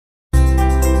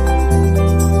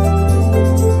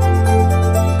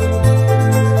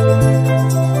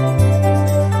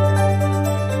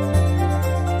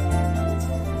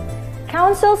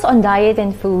on Diet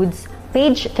and Foods,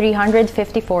 page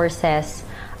 354 says,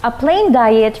 "A plain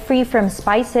diet free from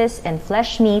spices and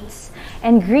flesh meats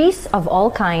and grease of all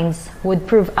kinds would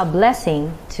prove a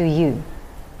blessing to you,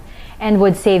 and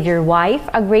would save your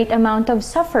wife a great amount of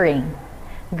suffering,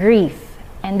 grief,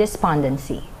 and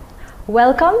despondency."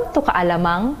 Welcome to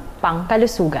Kaalamang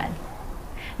Pangkalusugan.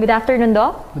 Good afternoon,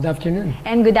 Doc. Good afternoon.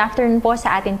 And good afternoon po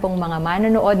sa atin pong mga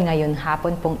manonood ngayon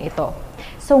hapon pong ito.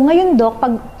 So ngayon, Doc,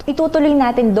 pag itutuloy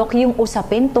natin, Doc, yung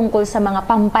usapin tungkol sa mga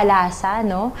pampalasa,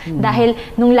 no? Dahil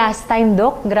nung last time,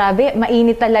 Doc, grabe,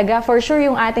 mainit talaga. For sure,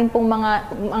 yung atin pong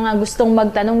mga gustong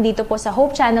magtanong dito po sa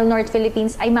Hope Channel North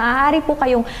Philippines ay maaari po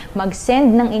kayong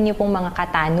mag-send ng inyo pong mga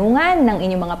katanungan, ng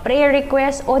inyong mga prayer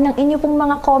requests, o ng inyo pong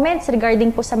mga comments regarding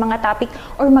po sa mga topic,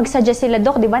 or mag-suggest sila,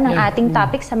 Doc, di ba, ng ating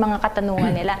topic sa mga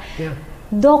katanungan nila.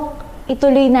 Doc,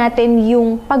 ituloy natin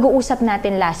yung pag-uusap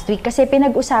natin last week kasi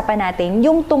pinag-usapan natin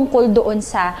yung tungkol doon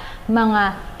sa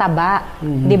mga taba,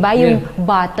 'di ba? Yung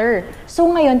butter. So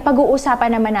ngayon,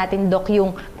 pag-uusapan naman natin, Doc,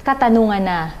 yung katanungan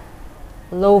na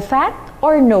low fat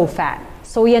or no fat.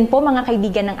 So yan po mga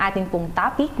kaibigan ng ating pong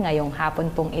topic ngayong hapon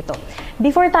pong ito.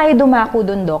 Before tayo dumako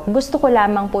doon, Doc, gusto ko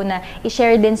lamang po na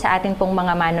i-share din sa ating pong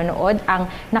mga manonood ang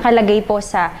nakalagay po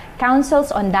sa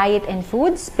Counsels on Diet and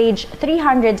Foods, page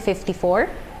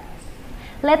 354.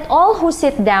 "Let all who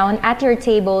sit down at your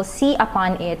table see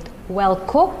upon it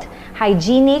well-cooked,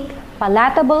 hygienic,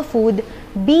 palatable food.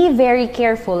 Be very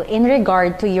careful in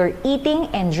regard to your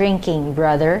eating and drinking,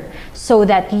 brother, so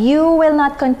that you will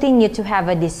not continue to have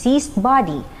a diseased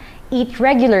body. Eat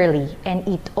regularly and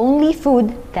eat only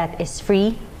food that is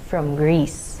free from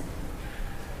grease."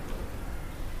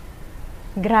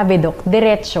 Grabe, Dok,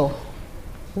 diretso.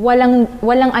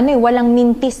 Walang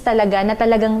mintis talaga na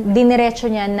talagang diniretso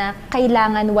niya na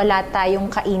kailangan wala tayong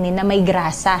kainin na may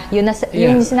grasa. Yun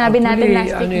yung sinabi natin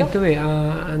last week, Dok.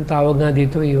 Ang tawag nga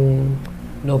dito yung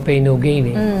no pain, no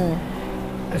gain.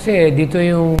 Kasi dito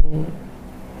yung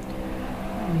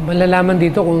malalaman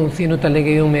dito kung sino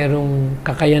talaga yung merong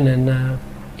kakayanan na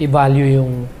i-value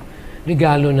yung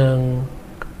regalo ng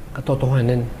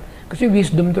katotohanan. Kasi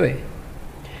wisdom to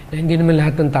na hindi naman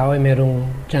lahat ng tao ay merong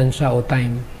chance o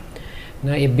time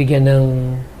na ibigyan ng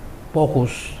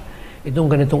focus itong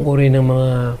ganitong uri ng mga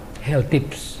health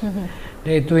tips.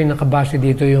 Na ito ay nakabase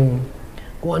dito yung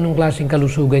kung anong klaseng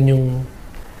kalusugan yung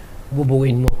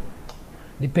bubuin mo.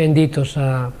 Depende ito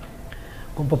sa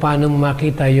kung paano mo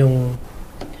makita yung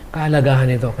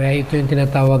kahalagahan nito. Kaya ito yung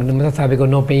tinatawag na masasabi ko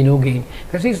no pain, no gain.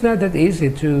 Kasi it's not that easy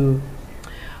to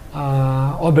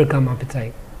overcome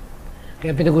appetite.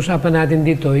 Kaya pinag-usapan natin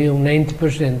dito yung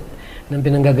 90% ng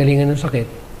pinanggagalingan ng sakit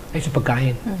ay sa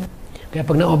pagkain. Kaya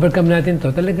pag na-overcome natin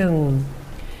to, talagang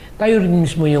tayo rin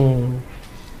mismo yung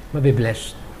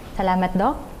mabibless. Salamat,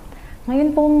 Doc.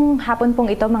 Ngayon pong hapon pong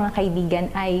ito, mga kaibigan,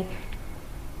 ay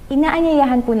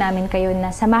inaanyayahan po namin kayo na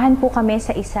samahan po kami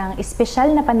sa isang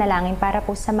espesyal na panalangin para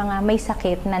po sa mga may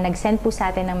sakit na nag-send po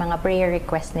sa atin ng mga prayer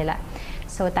request nila.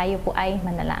 So tayo po ay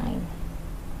manalangin.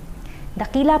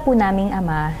 Dakila po naming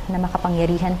Ama na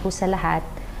makapangyarihan po sa lahat,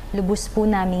 lubos po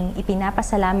naming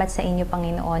ipinapasalamat sa inyo,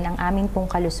 Panginoon, ang amin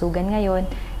pong kalusugan ngayon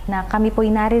na kami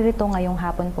po'y naririto ngayong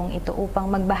hapon pong ito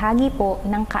upang magbahagi po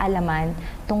ng kaalaman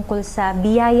tungkol sa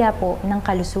biyaya po ng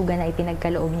kalusugan na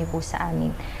ipinagkaloob niyo po sa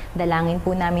amin. Dalangin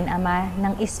po namin, Ama,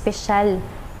 ng espesyal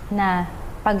na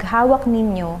paghawak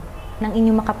ninyo ng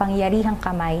inyong makapangyarihang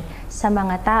kamay sa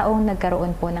mga taong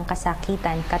nagkaroon po ng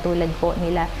kasakitan katulad po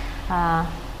nila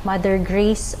Mother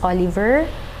Grace Oliver,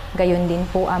 gayon din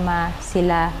po, Ama,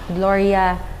 sila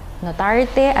Gloria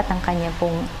Notarte at ang kanya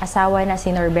pong asawa na si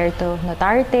Norberto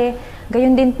Notarte.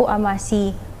 Gayon din po, Ama,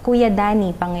 si Kuya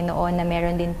Danny, Panginoon, na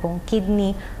meron din pong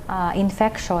kidney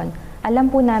infection. Alam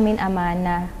po namin, Ama,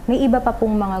 na may iba pa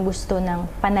pong mga gusto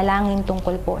ng panalangin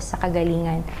tungkol po sa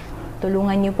kagalingan.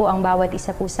 Tulungan niyo po ang bawat isa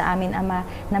po sa amin, Ama,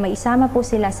 na maisama po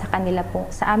sila sa kanila po,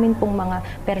 sa amin pong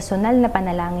mga personal na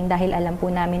panalangin dahil alam po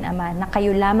namin, Ama, na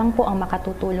kayo lamang po ang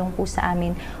makatutulong po sa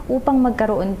amin upang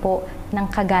magkaroon po ng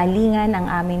kagalingan ang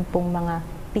amin pong mga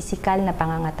pisikal na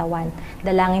pangangatawan.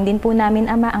 Dalangin din po namin,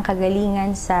 Ama, ang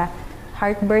kagalingan sa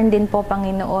heartburn din po,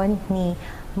 Panginoon, ni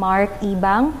Mark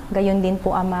Ibang. Gayon din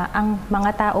po, Ama, ang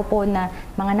mga tao po na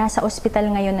mga nasa ospital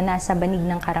ngayon na nasa banig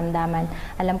ng karamdaman.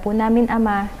 Alam po namin,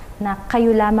 Ama, na kayo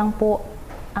lamang po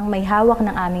ang may hawak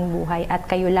ng aming buhay at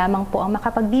kayo lamang po ang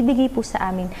makapagbibigay po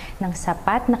sa amin ng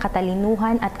sapat na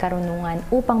katalinuhan at karunungan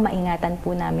upang maingatan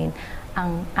po namin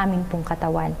ang aming pong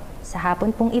katawan. Sa hapon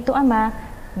pong ito, Ama,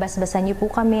 basbasan niyo po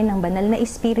kami ng banal na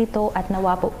Espiritu at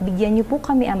nawa po bigyan niyo po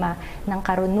kami, Ama, ng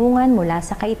karunungan mula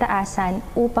sa kaitaasan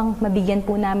upang mabigyan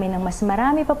po namin ng mas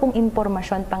marami pa pong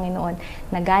impormasyon, Panginoon,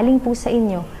 na galing po sa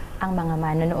inyo ang mga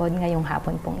manonood ngayong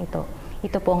hapon pong ito.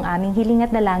 Ito po ang aming hiling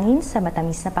at dalangin sa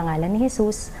matamis na pangalan ni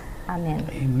Jesus. Amen.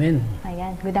 Amen.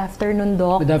 Ayan. Good afternoon,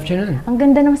 Doc. Good afternoon. Ang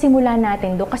ganda ng simula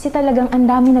natin, Doc, kasi talagang ang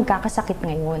dami nagkakasakit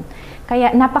ngayon.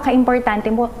 Kaya napaka-importante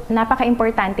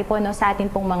po no, sa atin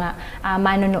pong mga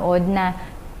manonood na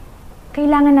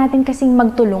kailangan natin kasing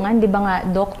magtulungan, di ba nga,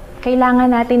 Doc? Kailangan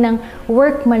natin ng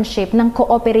workmanship, ng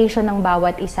cooperation ng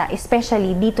bawat isa,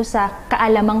 especially dito sa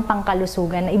Kaalamang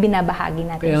Pangkalusugan na ibinabahagi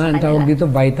natin Kaya sa nga, kanila. tawag dito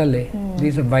vital eh.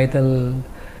 These are vital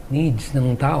needs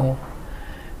ng tao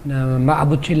na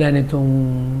maabot sila nitong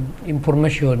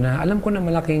impormasyon na alam ko na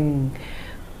malaking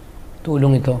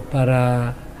tulong ito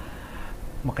para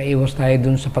makaiwas tayo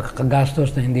dun sa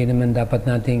pagkakagastos na hindi naman dapat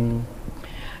nating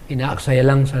inaaksaya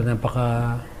lang sa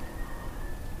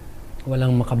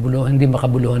hindi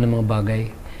makabuluhan ng mga bagay.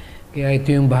 Kaya ito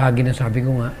yung bahagi na sabi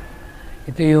ko nga,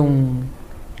 ito yung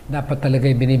dapat talaga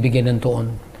binibigyan ng tuon.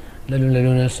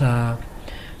 Lalo-lalo na sa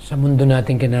mundo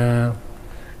natin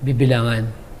kinabibilangan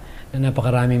na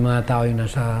napakaraming mga tao yung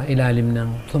nasa ilalim ng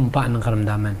tumpaan ng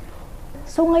karamdaman.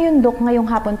 So ngayon, Dok, ngayong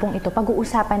hapon pong ito,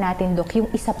 pag-uusapan natin, Dok, yung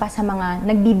isa pa sa mga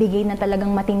nagbibigay ng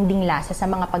talagang matinding lasa sa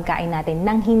mga pagkain natin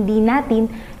nang hindi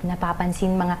natin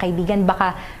napapansin, mga kaibigan.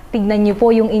 Baka tignan niyo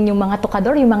po yung inyong mga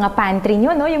tukador, yung mga pantry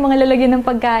niyo, no? Yung mga lalagyan ng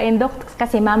pagkain, Dok.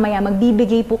 Kasi mamaya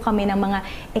magbibigay po kami ng mga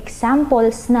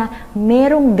examples na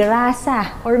merong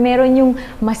grasa or meron yung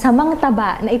masamang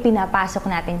taba na ipinapasok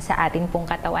natin sa atin pong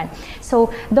katawan. So,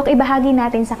 Dok, ibahagi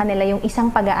natin sa kanila yung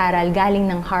isang pag-aaral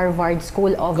galing ng Harvard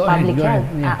School of Public Health.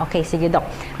 Yeah. Okay, sige, Dok.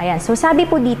 Ayan. So, sabi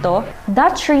po dito,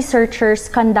 Dutch researchers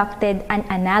conducted an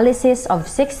analysis of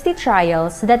 60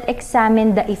 trials that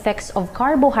examined the effects of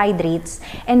carbohydrates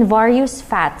and various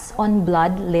fats on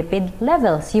blood lipid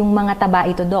levels. Yung mga taba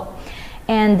ito, Dok.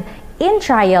 And in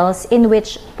trials in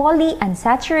which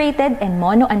polyunsaturated and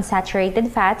monounsaturated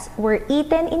fats were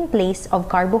eaten in place of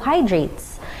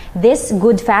carbohydrates. These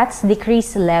good fats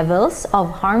decrease levels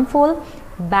of harmful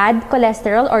bad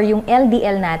cholesterol or yung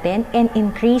LDL natin and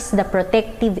increase the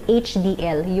protective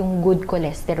HDL, yung good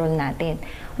cholesterol natin.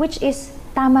 Which is,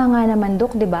 tama nga naman,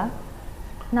 Dok, di ba?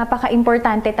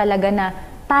 Napaka-importante talaga na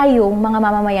tayong mga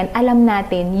mamamayan, alam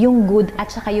natin yung good at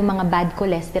saka yung mga bad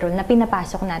cholesterol na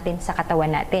pinapasok natin sa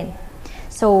katawan natin.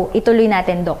 So, ituloy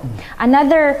natin, Dok.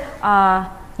 Another,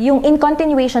 yung in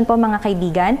continuation po, mga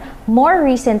kaibigan, more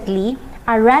recently,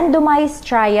 a randomized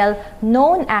trial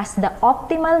known as the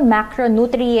Optimal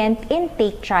Macronutrient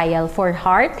Intake Trial for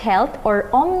Heart Health or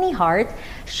OmniHeart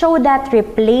showed that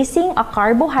replacing a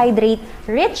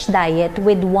carbohydrate-rich diet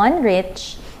with one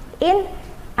rich in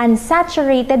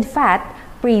unsaturated fat,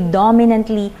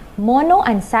 predominantly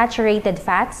monounsaturated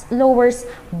fats, lowers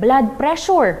blood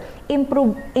pressure,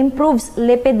 improves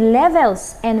lipid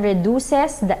levels, and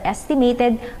reduces the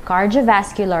estimated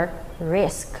cardiovascular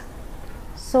risk.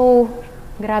 So,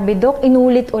 grabe, Dok,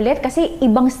 inulit-ulit kasi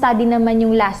ibang study naman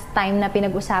yung last time na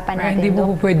pinag-usapan natin, Hindi Dok.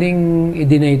 mo po pwedeng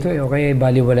i-deny ito o kaya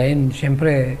baliwalain.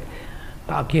 Siyempre,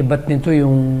 kaakibat nito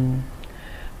yung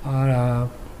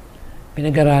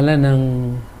pinag-aralan ng,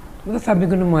 sabi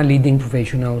ko, ng mga leading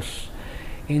professionals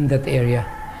in that area.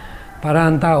 Para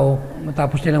ang tao,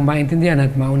 matapos nilang maintindihan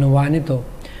at maunawaan ito,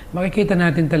 makikita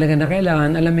natin talaga na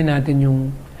kailangan alamin natin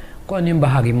kung ano yung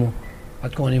bahagi mo at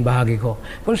kung ano yung bahagi ko.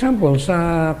 For example,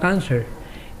 sa cancer,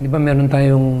 di ba meron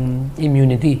tayong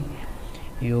immunity,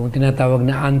 yung tinatawag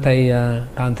na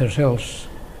anti-cancer cells.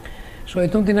 So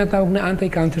itong tinatawag na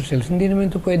anti-cancer cells, hindi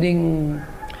naman ito pwedeng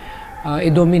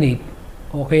i-dominate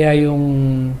o kaya yung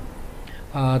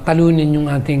talunin yung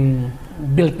ating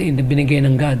built-in na binigay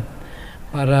ng God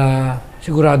para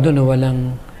sigurado na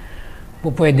walang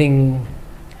pwedeng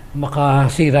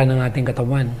makasira ng ating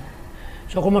katawan.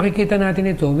 So kung makikita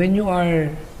natin ito, when you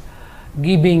are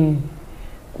giving,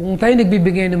 kung tayo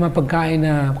nagbibigay ng mga pagkain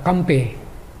na kampe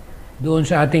doon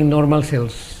sa ating normal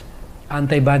cells,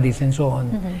 antibodies and so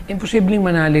on, imposibleng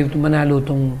manalo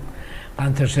itong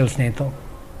cancer cells na ito.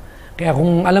 Kaya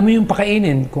kung alam mo yung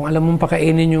pakainin, kung alam mong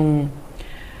pakainin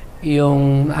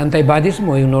yung antibodies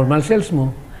mo, yung normal cells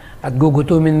mo, at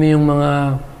gugutumin mo yung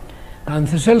mga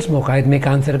cancer cells mo kahit may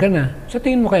cancer ka na, sa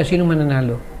tingin mo kaya sino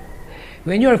mananalo?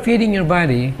 When you are feeding your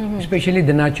body, especially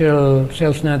the natural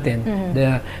cells natin,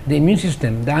 the immune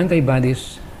system, the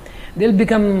antibodies, they'll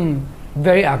become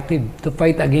very active to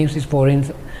fight against this foreign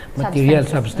material,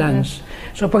 substance.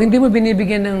 So pag hindi mo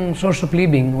binibigyan ng source of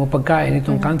living o pagkain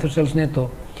itong cancer cells nito,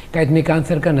 kahit may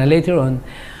cancer ka na, later on,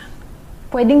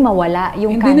 pwedeng mawala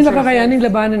yung cancer cells. Hindi nila kakayanin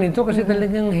labanan ito kasi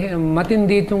talagang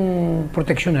matindi itong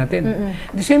protection natin.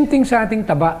 The same thing sa ating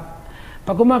taba.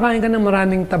 Pag kumakain ka ng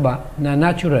maraming taba na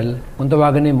natural, kung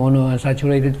tawagan ni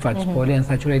monounsaturated fats,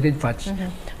 polyunsaturated fats,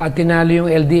 at tinalo yung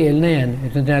LDL na yan,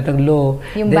 itong tinatawag low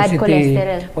Yung density bad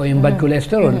cholesterol. o yung bad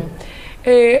cholesterol,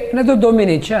 eh,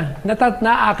 nadodominate siya.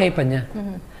 Naaakay pa niya.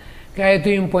 Kaya ito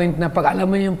yung point na pag alam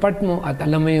mo yung part mo at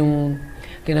alam mo yung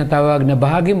tinatawag na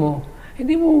bahagi mo,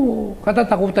 hindi mo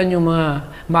katatakutan yung mga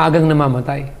maagang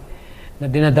namamatay na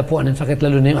dinadapuan ng sakit,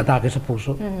 lalo na yung atake sa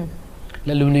puso.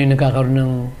 Lalo na yung nagkakaroon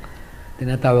ng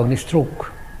tinatawag ni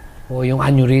stroke o yung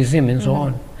aneurysm and so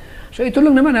on. So ito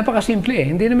lang naman, napakasimple eh.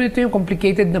 Hindi naman ito yung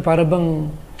complicated na para bang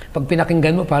pag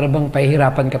pinakinggan mo, para bang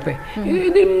pahihirapan ka pa eh.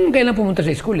 Hindi mo kailangan pumunta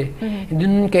sa school eh. Hindi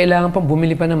mo kailangan pang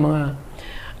bumili pa ng mga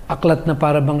aklat na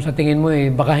para bang sa tingin mo eh,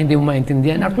 baka hindi mo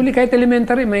maintindihan. Actually, kahit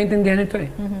elementary, maintindihan ito eh.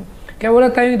 Kaya wala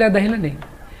tayong dadahilan eh.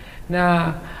 Na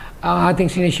ang ating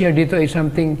sinishare dito ay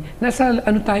something, nasa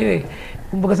ano tayo eh,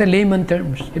 kumbaga sa layman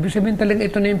terms. Ibig sabihin talaga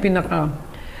ito na yung pinaka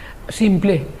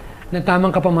simple na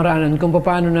tamang kapamaraanan kung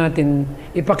paano natin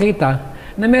ipakita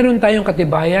na meron tayong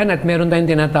katibayan at meron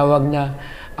tayong tinatawag na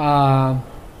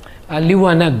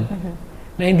liwanag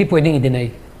na hindi pwedeng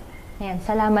i-deny. Ayan,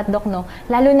 salamat Doc, no?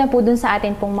 Lalo na po dun sa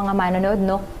atin pong mga manonood,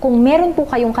 no? Kung meron po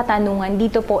kayong katanungan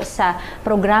dito po sa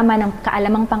programa ng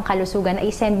Kaalamang Pangkalusugan,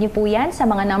 ay send niyo po yan sa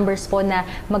mga numbers po na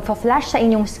magfa-flash sa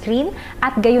inyong screen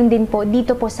at gayon din po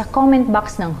dito po sa comment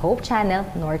box ng Hope Channel,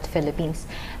 North Philippines.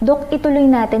 Doc, ituloy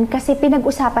natin kasi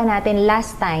pinag-usapan natin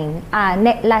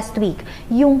last week,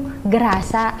 yung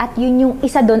grasa at yun yung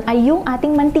isa doon ay yung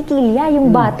ating mantikilya, yung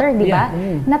butter, di ba?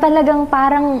 Na talagang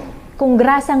parang kung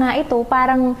grasa nga ito,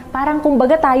 parang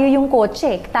kumbaga tayo yung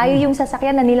kotse, tayo yung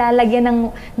sasakyan na nilalagyan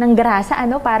ng grasa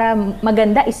para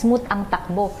maganda, smooth ang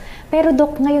takbo. Pero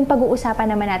Doc, ngayon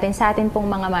pag-uusapan naman natin sa atin pong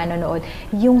mga manonood,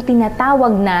 yung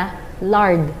tinatawag na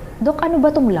lard. Doc, ano ba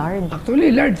tong lard?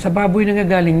 Actually, lard, sa baboy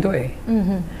nanggagaling to eh.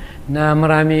 Na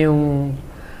marami yung,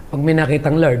 pag may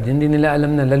nakitang lard, hindi nila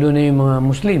alam na, lalo na yung mga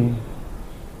Muslim.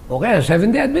 O kaya,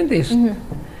 Seventh-day Adventist.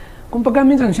 Kung pagka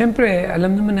minsan, siyempre,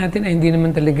 alam naman natin na hindi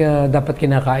naman talaga dapat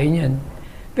kinakain yan.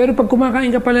 Pero pag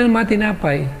kumakain ka pala ng mga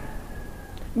tinapay,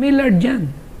 may lard yan.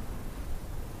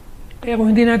 Kaya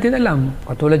kung hindi natin alam,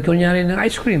 katulad kunyari ng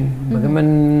ice cream, bagaman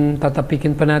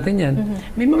tatapikin pa natin yan,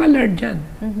 may mga lard yan.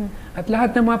 At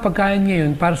lahat ng mga pagkain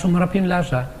ngayon, para sumarap yung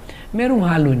lasa, merong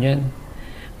halo niyan.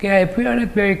 Kaya if we are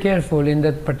not very careful in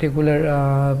that particular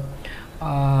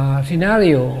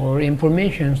scenario or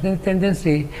informations, then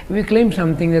tendency, we claim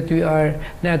something that we are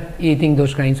not eating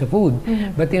those kinds of food.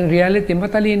 But in reality,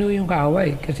 matalino yung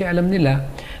kaaway. Kasi alam nila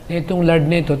na itong lard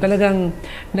na ito talagang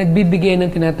nagbibigay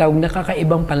ng tinatawag na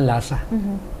kakaibang panlasa.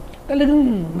 Talagang,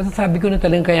 masasabi ko na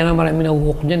talagang kaya nga marami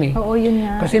nahuhok dyan eh. Oo, yun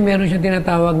nga. Kasi meron siyang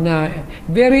tinatawag na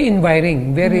very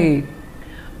inviting, very,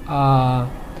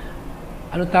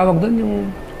 ano tawag doon? Yung,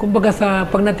 kumbaga sa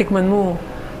pag natikman mo,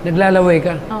 naglalaway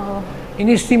ka. Oo.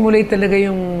 Ini-stimulate talaga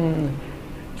yung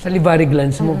salivary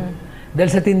glands mo. Dahil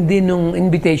sa tindi nung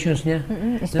invitations niya.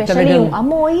 Especially yung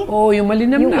amoy. Oo, yung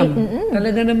malinamnam.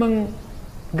 Talaga namang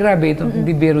grabe ito,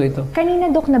 hindi biro ito. Kanina,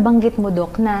 Doc, nabanggit mo,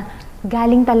 Doc, na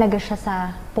galing talaga siya sa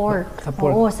pork. Sa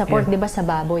pork. Oo, sa pork, di ba, sa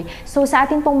baboy. So, sa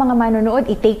atin pong mga manonood,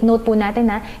 i-take note po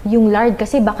natin yung lard,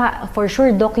 kasi baka, for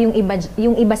sure, Doc, yung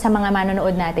iba sa mga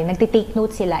manonood natin, nagti-take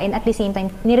note sila, and at the same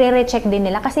time, nire-recheck din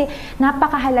nila, kasi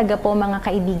napakahalaga po, mga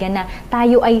kaibigan, na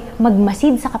tayo ay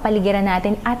magmasid sa kapaligiran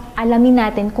natin at alamin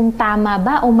natin kung tama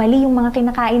ba o mali yung mga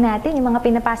kinakain natin, yung mga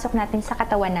pinapasok natin sa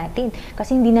katawan natin.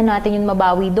 Kasi hindi na natin yun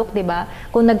mabawi, Doc, di ba?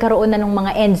 Kung nagkaroon na ng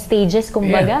mga end stages,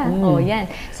 kumbaga. Oh, yan.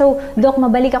 So, Doc,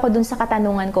 mabalik ako dun sa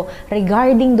katanungan ko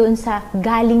regarding doon sa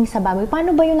galing sa baboy.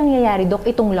 Paano ba yun nangyayari, Doc,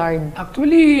 itong lard?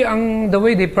 Actually, the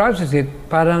way they process it,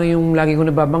 parang yung lagi ko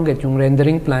nababanggit, yung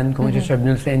rendering plant, kung isi-serve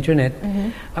nila sa internet,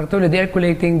 actually, they are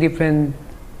collecting different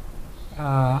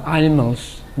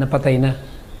animals na patay na.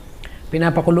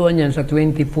 Pinapakuluan yan sa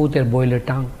 20-footer boiler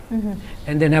tank.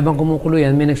 And then habang kumukulo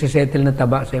yan, may nagsisettle na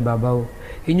taba sa ibabaw.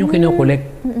 Yun yung kinukulek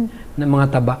ng mga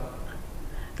taba.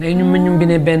 Na yun yung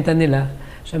binibenta nila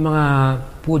sa mga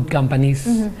food companies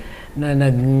na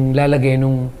naglalagay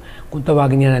nung, kung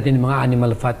tawagin nga natin, mga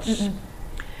animal fats.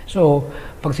 So,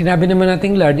 pag sinabi naman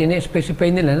nating lard, ina-specify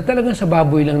nila na talagang sa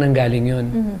baboy lang nanggaling yun.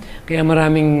 Kaya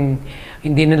maraming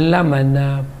hindi nalalaman na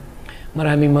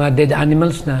maraming mga dead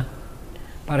animals na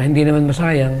para hindi naman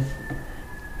masayang,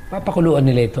 papakuluan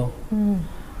nila ito.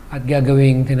 At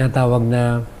gagawing tinatawag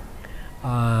na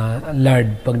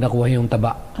lard pag nakuha yung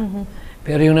taba.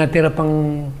 Pero yung natira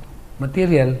pang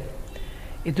material,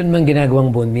 ito naman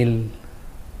ginagawang bone meal.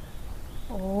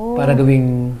 Para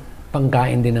gawing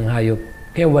pangkain din ng hayop.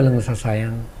 Kaya walang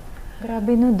nasasayang.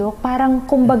 Grabe no, Doc. Parang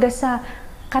kumbaga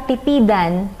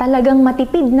katipidan, talagang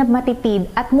matipid na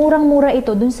matipid at murang-mura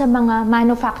ito dun sa mga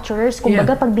manufacturers,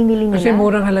 kumbaga pag binili nila. Kasi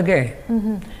murang halaga eh.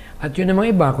 At yun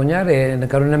namang iba, kunyari,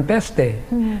 nagkaroon ng peste,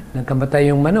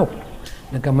 nagkamatay yung manok,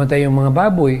 nagkamatay yung mga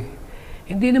baboy,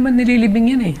 hindi naman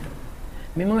nililibing yan eh.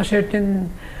 May mga certain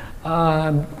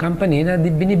company na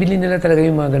binibili nila talaga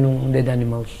yung mga ganung dead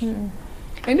animals.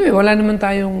 Anyway, wala naman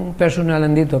tayong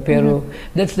personalan dito, pero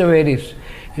that's the way it is.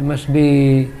 You must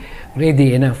be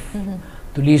ready enough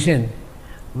to listen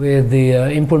with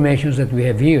the information that we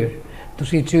have here to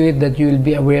see to it that you will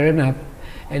be aware enough,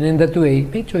 and in that way,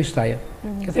 make choice tayo.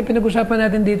 Kasi pinag-usapan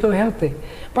natin dito, health eh.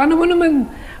 Paano mo naman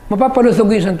mapapalusog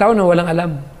yung isang tao na walang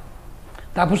alam?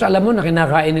 Tapos alam mo na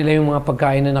kinakain nila yung mga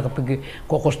pagkain na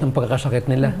nakapag-kukos ng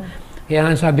pagkakasakit nila. Kaya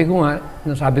nga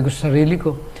nasabi ko sa sarili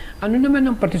ko, ano naman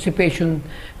ang participation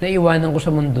na iwanan ko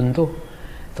sa mundon to?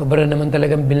 Sobra naman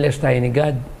talagang binless tayo ni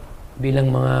God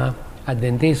bilang mga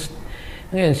Adventist.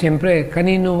 Ngayon, siyempre,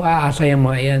 kanino aasa yung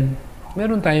mga yan?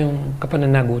 Meron tayong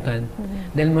kapananagutan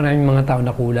dahil maraming mga tao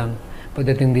na kulang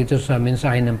pagdating dito sa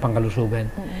mensahe ng pangkalusugan.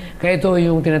 Kaya ito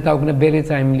yung tinatawag na very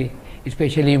timely,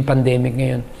 especially yung pandemic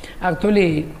ngayon.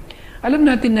 Actually, alam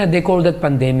natin na they call that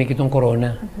pandemic, itong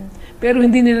corona. Pero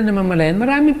hindi nila namamalayan,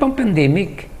 maraming pang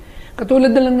pandemic.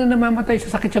 Katulad na lang na namamatay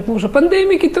sa sakit sa puso.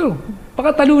 Pandemic ito.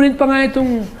 Baka talunin pa nga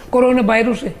itong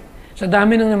coronavirus eh. Sa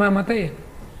dami ng namamatay eh.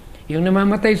 Yung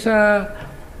namamatay sa,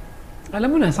 alam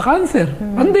mo na, sa cancer.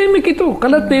 Pandemic ito.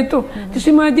 Kalat na ito. Just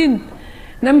imagine,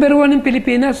 number 1 ng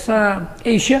Pilipinas sa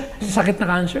Asia, sa sakit na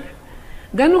cancer.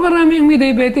 Gano'ng karami ang may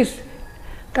diabetes?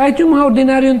 Kahit yung mga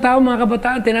ordinaryong tao, mga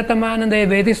kabataan, tinatamaan ng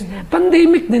diabetes,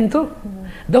 pandemic din to.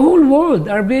 The whole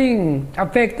world are being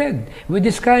affected with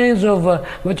these kinds of,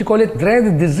 what you call it,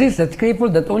 dreaded disease that's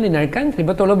crippled not only in our country,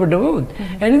 but all over the world.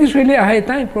 And it is really a high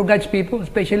time for God's people,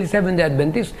 especially Seventh-day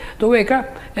Adventists, to wake up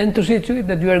and to see to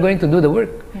it that we are going to do the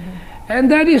work.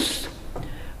 And that is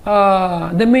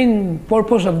the main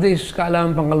purpose of this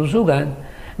Kaalamang Pangkalusugan,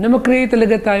 na mag-create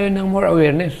talaga tayo ng more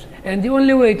awareness. And the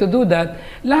only way to do that,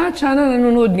 lahat sana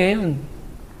nanonood ngayon,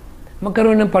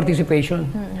 magkaroon ng participation.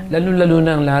 Lalo-lalo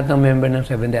na ang lahat ng member ng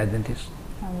Seventh-day Adventist.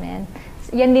 Amen.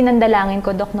 Yan din ang dalangin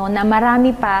ko, Dok, no, na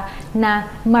marami pa na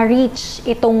ma-reach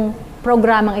itong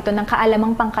programang ito ng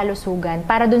Kaalamang Pangkalusugan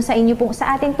para dun sa inyo pong,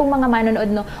 sa atin pong mga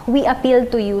manonood, no, we appeal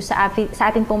to you, sa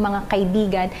atin pong mga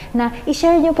kaibigan, na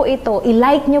i-share nyo po ito,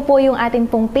 i-like nyo po yung atin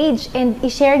pong page, and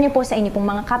i-share nyo po sa inyo pong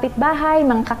mga kapitbahay,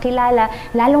 mga kakilala,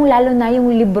 lalong-lalo na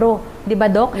yung libro, di ba,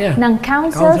 Doc? Yeah. Ng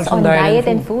Counsels on Diet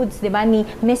and Foods, di ba, ni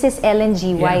Mrs. Ellen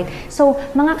G. White. So,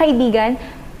 mga kaibigan,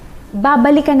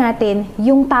 babalikan natin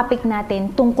yung topic natin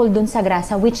tungkol dun sa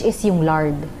grasa, which is yung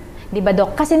lard. Di ba,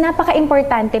 Dok? Kasi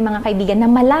napaka-importante, mga kaibigan,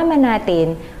 na malaman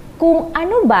natin kung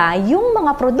ano ba yung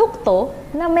mga produkto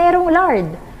na merong lard.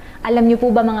 Alam niyo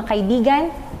po ba, mga kaibigan,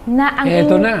 na ang...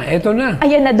 Eto na.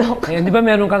 Ayan na, Dok. Ayan, di ba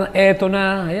meron ka, eto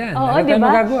na, ayan. Oo, di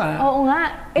ba? Magagawa. Oo nga.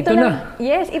 Ito na.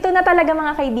 Yes, ito na talaga,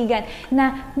 mga kaibigan.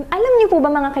 Na, alam niyo po ba,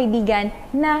 mga kaibigan,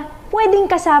 na pwedeng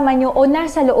kasama nyo o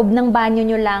nasa loob ng banyo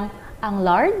nyo lang ang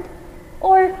lard?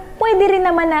 Or pwede rin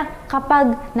naman na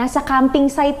kapag nasa camping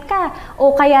site ka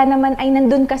o kaya naman ay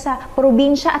nandun ka sa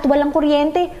probinsya at walang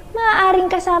kuryente, maaaring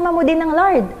kasama mo din ang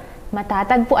lard.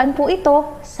 Matatagpuan po ito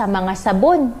sa mga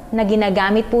sabon na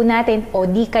ginagamit po natin o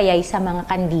di kaya'y sa mga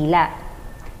kandila.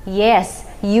 Yes,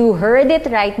 you heard it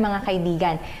right, mga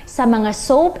kaibigan. Sa mga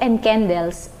soap and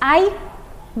candles ay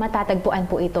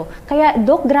matatagpuan po ito. Kaya,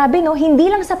 Dok, grabe, no? Hindi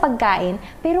lang sa pagkain,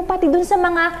 pero pati dun sa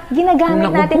mga ginagamit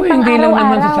natin pang araw-araw. Hindi lang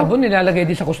naman sa sabon, nilalagay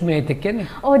din sa cosmetic yan eh.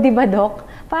 O, di ba, Dok?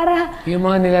 Para... Yung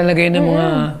mga nilalagay ng mga...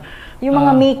 Yung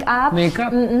mga make-up. Make-up.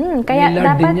 Kaya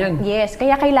dapat, din yan. yes,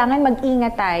 kaya kailangan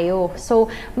mag-ingat tayo. So,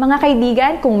 mga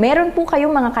kaibigan, kung meron po kayong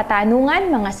mga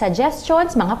katanungan, mga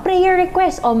suggestions, mga prayer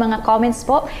requests o mga comments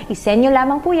po, isend nyo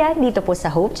lamang po yan dito po sa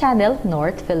Hope Channel,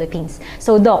 North Philippines.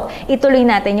 So, Doc, ituloy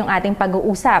natin yung ating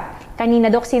pag-uusap.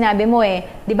 Kanina, Doc, sinabi mo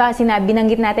di ba,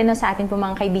 binanggit natin sa atin po,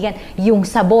 mga kaibigan, yung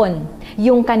sabon,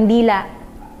 yung kandila.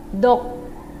 Doc,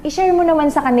 i-share mo naman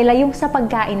sa kanila yung sa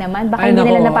pagkain naman. Baka hindi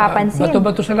nila napapansin.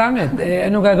 Bato-bato sa langit.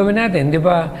 Ano gagawin natin? Di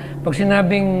ba? Pag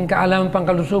sinabing Kaalamang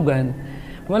Pangkalusugan,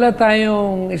 wala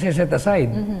tayong isa-set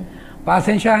aside.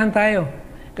 Pasensyahan tayo.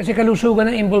 Kasi kalusugan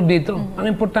ang involved dito.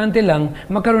 Ang importante lang,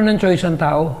 magkaroon ng choice ang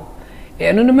tao.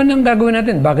 Ano naman ang gagawin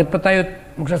natin? Bakit pa tayo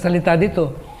magsasalita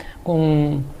dito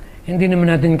kung hindi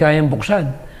naman natin kayang buksan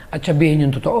at sabihin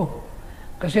yung totoo?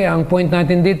 Kasi ang point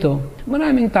natin dito,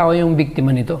 maraming tao yung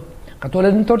biktima nito.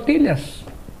 Katulad ng tortillas.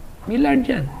 May lard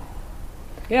yan.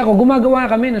 Kaya ako, gumagawa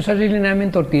kami ng sarili namin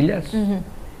tortillas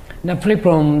na free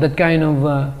from that kind of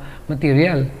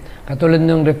material. Katulad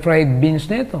ng refried beans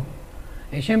na ito.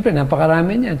 Eh, syempre,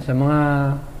 napakarami niyan sa mga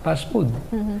fast food.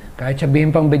 Kahit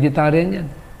sabihin pang vegetarian yan.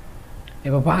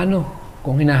 Eh, paano?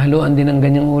 Kung hinahaluan din ng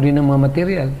ganyang uri ng mga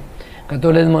material.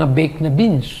 Katulad ng mga baked na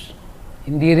beans.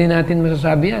 Hindi rin natin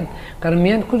masasabi yan.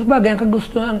 Karamihan, kung sabagay,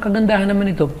 ang kagandahan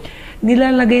naman ito,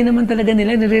 nilalagay naman talaga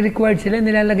nila, nire-required sila,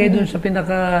 nilalagay doon sa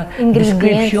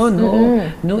pinaka-description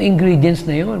ng ingredients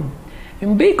na yon.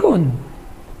 Yung bacon,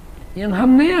 yung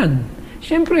ham na yan.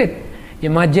 Siyempre,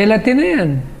 yung mga gelatin na yan.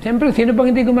 Siyempre, sino bang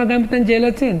hindi gumagamit ng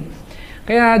gelatin?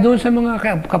 Kaya doon sa mga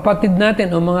kapatid natin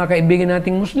o mga kaibigan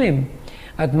nating Muslim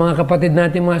at mga kapatid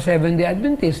natin mga Seventh-day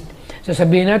Adventist,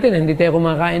 sasabihin natin, hindi tayo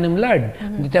kumakain ng lard,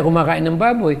 hindi tayo kumakain ng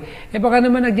baboy. Eh baka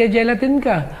naman nagje-gelatin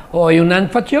ka. O yung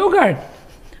non-fat yogurt.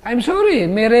 I'm sorry,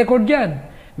 may record yan.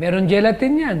 Meron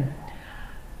gelatin yan.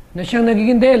 Na siyang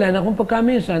nagiging dahilan na kung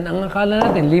pagkaminsan, ang akala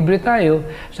natin, libre tayo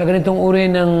sa ganitong uri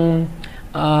ng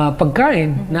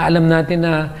pagkain na alam natin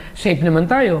na safe naman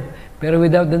tayo. Pero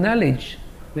without the knowledge,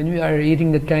 when we are eating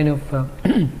that kind of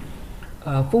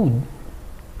food,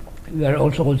 we are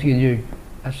also considered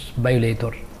as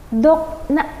violator. Dok,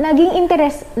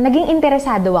 naging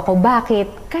interesado ako.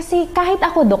 Bakit? Kasi kahit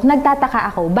ako, Dok,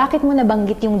 nagtataka ako, bakit mo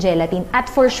nabanggit yung gelatin?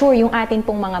 At for sure, yung atin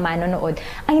pong mga manonood,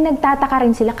 ay nagtataka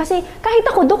rin sila. Kasi kahit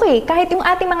ako, Dok, kahit yung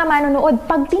ating mga manonood,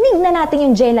 pag tinignan natin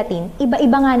yung gelatin,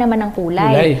 iba-iba nga naman ang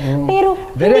kulay. Pero,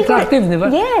 very attractive, di ba?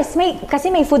 Yes,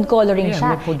 kasi may food coloring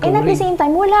siya. And at the same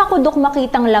time, wala ako, Dok,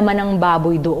 makitang laman ng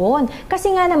baboy doon.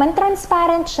 Kasi nga naman,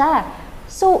 transparent siya.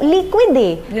 So, liquid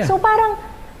So, parang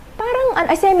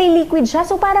semi-liquid siya.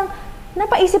 So parang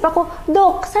napaisip ako,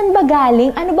 Dok, saan ba galing?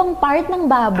 Ano bang part ng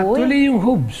baboy? Actually, yung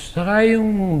hooves, saka yung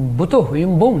buto,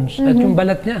 yung bones, at yung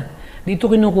balat niya. Dito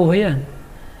kinukuha yan.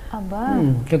 Aba.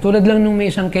 Katulad lang nung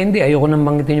may isang candy, ayoko nang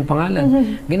banggitin yung pangalan.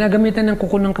 Ginagamitan ng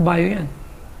kuko ng kabayo yan.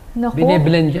 Naku.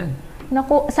 Bine-blend yan.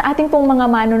 Naku, sa ating pong mga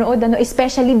manonood,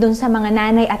 especially dun sa mga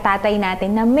nanay at tatay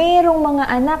natin na mayroong mga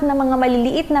anak na mga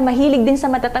maliliit na mahilig din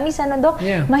sa matatamis, Dok?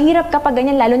 Yeah. Mahirap kapag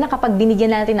ganyan, lalo na kapag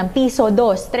binigyan natin ng piso,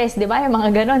 2, 3, di ba? Yung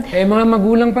mga ganon. Eh, mga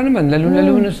magulang pa naman, lalo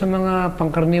na sa mga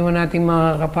pangkaraniwan nating mga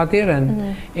kapatiran,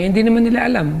 hindi naman nila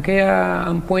alam. Kaya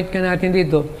ang point ka natin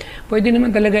dito, pwede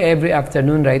naman talaga every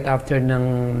afternoon, right after ng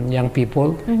young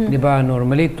people, di ba,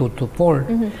 normally 2 to 4.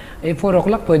 Eh, 4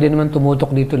 o'clock, pwede naman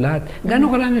tumutok dito lahat. Gano'ng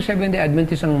karaming Seventh-day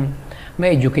Adventist ang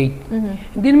ma-educate?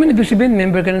 Hindi naman ibig sabihin,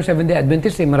 member ka ng Seventh-day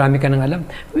Adventist, marami ka nang alam.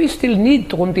 We still need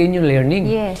to continue learning.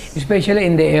 Yes. Especially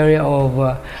in the area of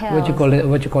what you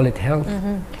call it, health.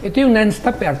 Ito yung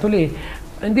non-stop actually.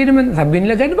 Hindi naman, sabi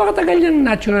nila, gano'n ba katagal yung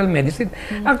natural medicine?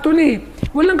 Actually,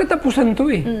 walang katapusan to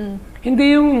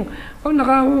Hindi yung,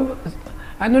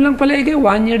 ano lang pala,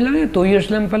 1 year lang 2 years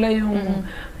lang pala yung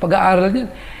pag-aaral niyan.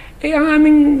 Eh, ang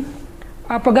aming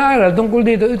pag-aaral tungkol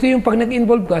dito, ito yung pag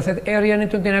nag-involve ka sa area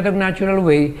nitong tinatawag natural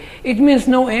way, it means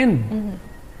no end.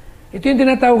 Ito yung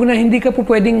tinatawag na hindi ka po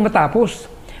pwedeng matapos.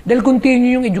 Dahil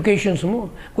continue yung education mo,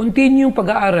 continue yung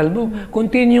pag-aaral mo,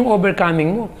 continue yung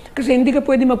overcoming mo. Kasi hindi ka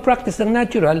pwede mag-practice ng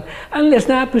natural unless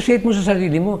na-appreciate mo sa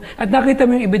sarili mo. At nakita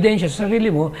mo yung ebidensya sa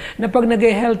sarili mo na pag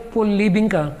nag-healthful living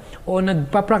ka o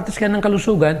nagpa-practice ka ng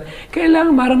kalusugan, kailangan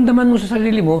maramdaman mo sa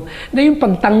sarili mo na yung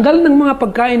pagtanggal ng mga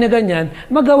pagkain na ganyan,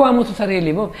 magawa mo sa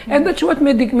sarili mo. And that's what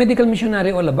medical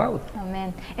missionary all about. Amen.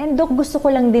 And Dok, gusto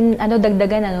ko lang din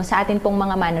dagdagan sa atin pong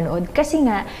mga manonood. Kasi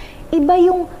nga, iba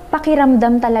yung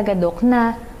pakiramdam talaga, Dok,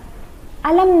 na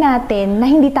alam natin na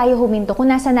hindi tayo huminto kung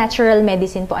nasa natural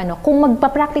medicine po kung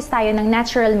magpa-practice tayo ng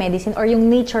natural medicine or yung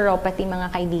naturopathy, mga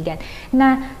kaibigan,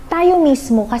 na tayo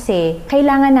mismo kasi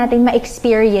kailangan natin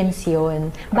ma-experience yun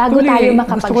bago tayo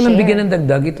makapag-share. Gusto ko lang bigyan ng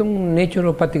dagdag. Itong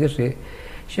naturopathy kasi,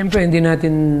 syempre hindi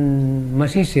natin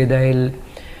masisi dahil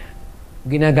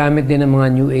ginagamit din ng mga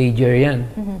New Ager yan.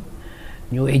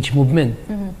 New Age movement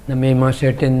na may mga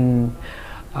certain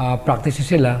practices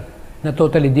sila na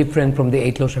totally different from the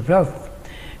 8 laws of health.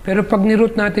 Pero pag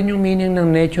niroot natin yung meaning ng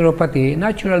naturopathy,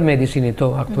 natural medicine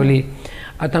ito actually.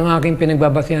 At ang aking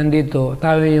pinagbabasehan dito,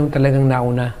 tayo yung talagang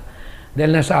nauna.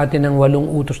 Dahil nasa atin ang 8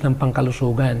 utos ng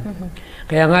pangkalusugan.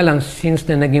 Kaya nga lang, since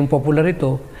na naging popular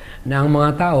ito, na ang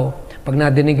mga tao, pag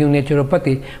nadinig yung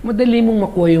naturopathy, madali mong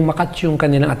makuha yung makatch yung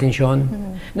kanilang atensyon.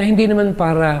 Na hindi naman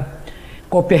para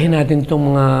kopyahin natin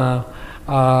itong mga,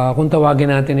 kung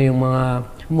tawagin natin na yung mga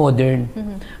modern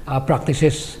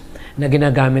practices na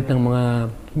ginagamit ng mga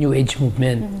New Age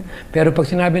movement. Pero pag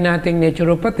sinabi natin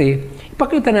naturopathy,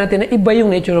 ipakita natin na iba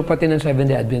yung naturopathy ng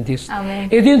Seventh-day Adventist.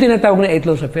 Amen. Ito yung tinatawag na 8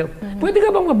 laws of health. Pwede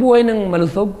ka bang mabuhay ng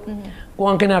malusog kung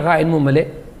ang kinakain mo mali?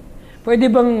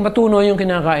 Pwede bang matuno yung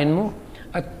kinakain mo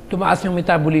at tumaas yung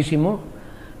metabolism mo?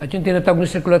 At yung tinatawag na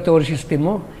circulatory system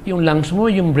mo, yung lungs mo,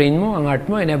 yung brain mo, ang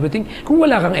heart mo, and everything, kung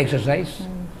wala kang exercise.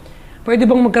 Pwede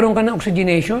bang magkaroon ka ng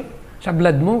oxygenation sa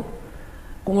blood mo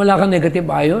kung wala kang negative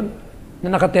ion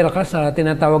na nakatira ka sa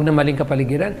tinatawag na maling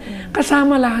kapaligiran?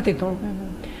 Kasama lahat ito.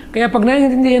 Kaya pag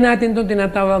naiintindihan natin itong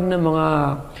tinatawag na mga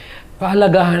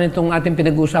kahalagahan itong ating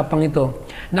pinag-uusapang ito,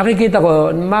 nakikita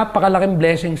ko, mapakalaking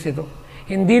blessings ito.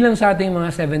 Hindi lang sa ating mga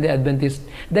Seventh-day Adventist,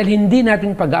 dahil hindi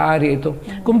natin pag-aari ito.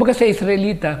 Kumbaga sa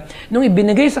Israelita, nung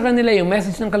ibinigay sa kanila yung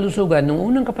message ng kalusugan, nung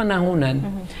unang kapanahunan,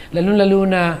 lalo-lalo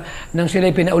na nang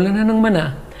sila'y pinaulanan ng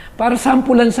mana, para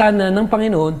sampulan sana ng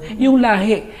Panginoon yung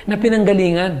lahi na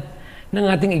pinanggalingan ng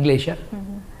ating iglesia.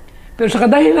 Pero sa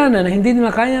kadahilanan na hindi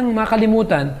nila kayang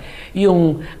makalimutan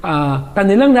yung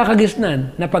kanilang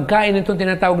nakagisnan na pagkain itong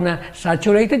tinatawag na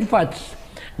saturated fats,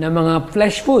 na mga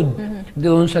flesh food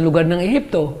doon sa lugar ng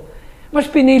Ehipto, mas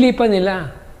pinili pa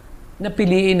nila na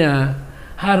piliin na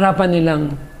harapan nilang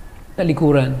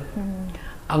talikuran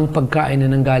ang pagkain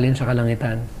na nanggaling sa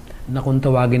kalangitan na kung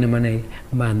tawagin naman ay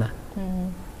mana.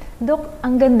 Dok,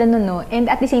 ang ganda nun, no? And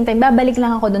at the same time, babalik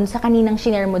lang ako dun sa kaninang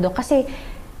shinare mo, Dok, kasi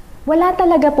wala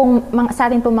talaga pong, sa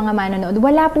atin pong mga manonood,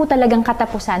 wala po talagang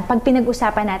katapusan pag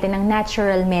pinag-usapan natin ng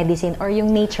natural medicine or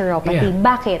yung naturopathy. Yeah.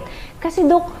 Bakit? Kasi,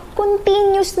 Dok,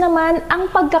 continuous naman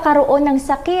ang pagkakaroon ng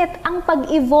sakit, ang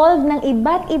pag-evolve ng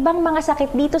iba't ibang mga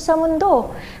sakit dito sa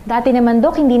mundo. Dati naman,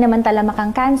 Dok, hindi naman talamak ang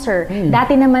cancer.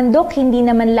 Dati naman, Dok, hindi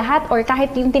naman lahat or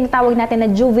kahit yung tinatawag natin na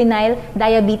juvenile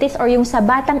diabetes or yung sa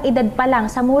batang edad pa lang,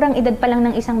 sa murang edad pa lang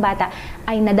ng isang bata,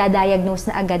 ay nadadiagnose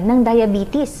na agad ng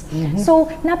diabetes. So,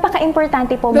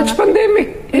 napaka-importante po. That's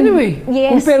pandemic. Anyway,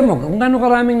 Yes. compare mo kung gaano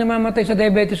karaming namamatay sa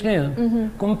diabetes ngayon.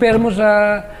 Compare mo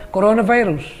sa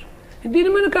coronavirus. Hindi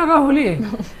naman nagkakahuli eh.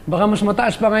 Baka mas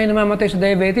mataas pa ngayon namamatay sa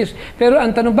diabetes. Pero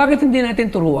ang tanong, bakit hindi natin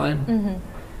turuan?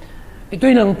 Ito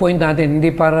yun ang point natin,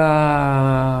 hindi para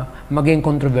maging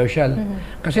controversial.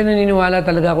 Kasi naniniwala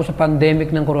talaga ako sa pandemic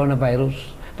ng coronavirus.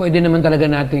 Pwede naman talaga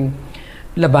nating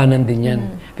labanan din yan.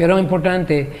 Pero ang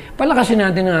importante, palakasin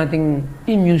natin ang ating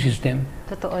immune system.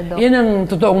 Totoo, Dok. Yan ang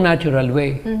totoong natural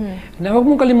way. Na huwag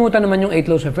mong kalimutan naman yung 8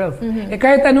 laws of health. Eh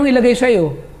kahit anong ilagay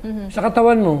sa'yo, sa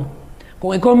katawan mo,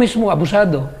 kung ikaw mismo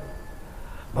abusado,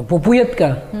 magpupuyat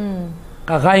ka,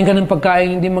 kakain ka ng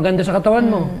pagkain hindi maganda sa katawan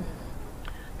mo,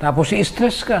 tapos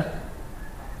i-stress ka,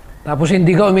 tapos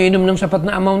hindi ka umiinom ng sapat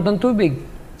na amount ng tubig,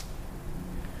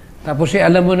 tapos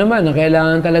alam mo naman na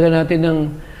kailangan talaga natin ng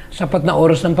sapat na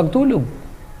oras ng pagtulog.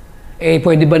 Eh,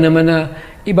 pwede ba naman na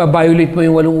iba-violate mo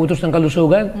yung 8 utos ng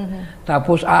kalusugan,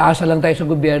 tapos aasa lang tayo sa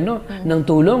gobyerno ng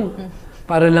tulong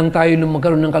para lang tayo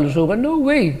magkaroon ng kalusugan? No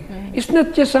way. It's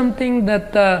not just something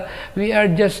that we are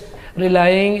just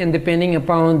relying and depending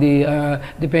upon the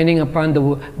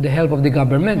help of the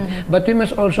government. But we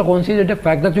must also consider the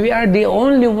fact that we are the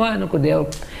only one who could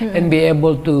help and be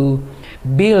able to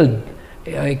build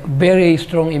a very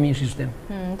strong immune system.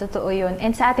 Totoo yun.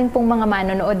 And sa ating pong mga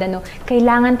manonood,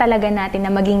 kailangan talaga natin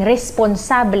na maging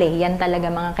responsable. Yan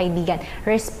talaga, mga kaibigan.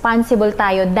 Responsible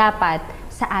tayo dapat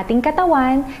sa ating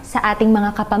katawan, sa ating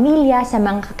mga kapamilya, sa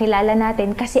mga kakilala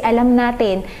natin, kasi alam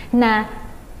natin na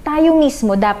tayo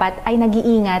mismo dapat ay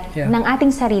nag-iingat ng ating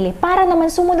sarili para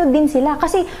naman sumunod din sila.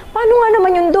 Kasi paano nga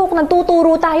naman yung Dok,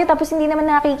 nagtuturo tayo tapos hindi naman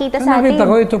nakikita sa atin. Nakita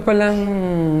ko, ito palang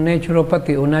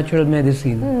naturopathy o natural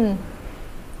medicine.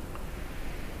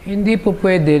 Hindi po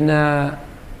pwede na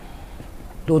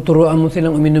tuturuan mo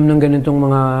silang uminom ng ganitong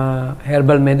mga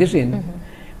herbal medicine,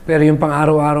 pero yung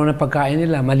pang-araw-araw na pagkain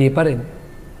nila, mali pa rin.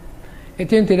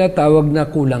 Ito yung tinatawag na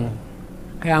kulang.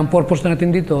 Kaya ang purpose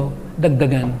natin dito,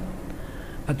 dagdagan.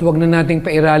 At huwag na nating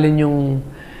pairalin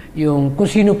yung kung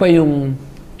sino pa yung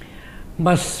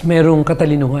mas merong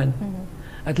katalinuhan.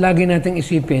 At lagi nating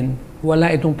isipin, wala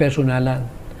itong personalan.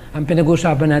 Ang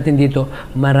pinag-uusapan natin dito,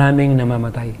 maraming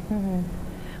namamatay.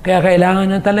 Kaya kailangan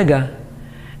na talaga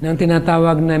ng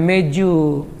tinatawag na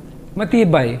medyo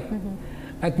matibay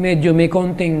at medyo may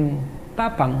konting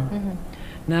tapang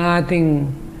na ating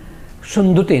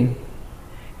sundutin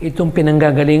itong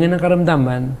pinanggagalingan ng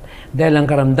karamdaman dahil ang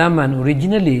karamdaman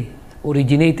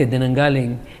originated na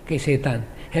nanggaling kay Satan.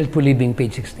 Healthful Living,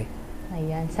 page 60.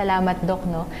 Ayan, salamat, Dok,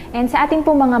 no? And sa ating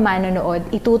po mga manonood,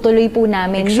 itutuloy po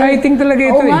namin. Exciting talaga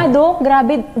ito. Oo nga, Dok,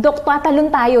 grabe. Dok, tatalon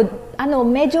tayo.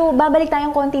 Medyo babalik tayong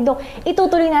konti, Dok.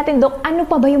 Itutuloy natin, Dok, ano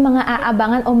pa ba yung mga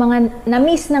aabangan o mga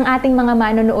na-miss ng ating mga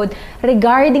manonood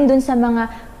regarding dun sa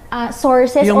mga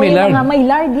sources yung o yung mga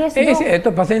Maillard? Yes, Dok. Ito,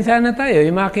 pasensya na tayo.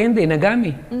 Yung mga candy,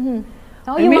 nagami.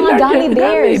 Yung mga gummy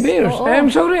bears. I'm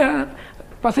sorry,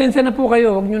 pasensya na po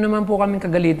kayo. Huwag nyo naman po kaming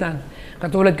kagalitan.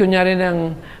 Katulad kunyari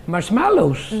ng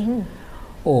marshmallows.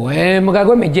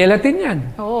 Magagawa, may gelatin yan.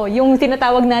 Yung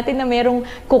tinatawag natin na merong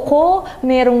kuko,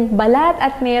 merong balat,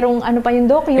 at merong ano pa yung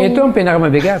Dok? Ito ang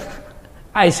pinakamabigat.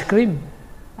 Ice cream.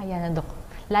 Ayan na, Dok.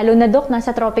 Lalo na, Dok,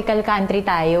 nasa tropical country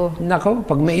tayo. Nako,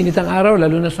 pag mainit ang araw,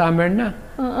 lalo na summer na.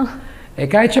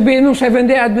 Kahit sabihin nung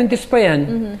 7-day Adventist pa yan,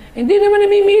 hindi naman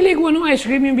namimili kung anong ice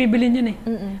cream yung bibili niyan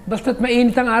Basta't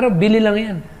mainit ang araw, bili lang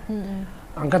yan.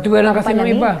 Ang katuwiran kasi ng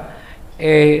iba,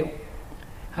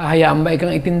 hahayaan ba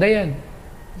ikang itinda yan?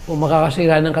 O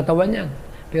makakasira ng katawan yan?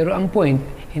 Pero ang point,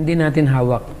 hindi natin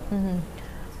hawak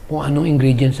kung anong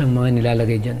ingredients ang mga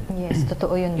nilalagay dyan. Yes,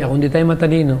 totoo yun. Kaya kung di tayo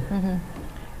matalino,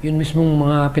 yun mismong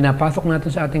mga pinapasok natin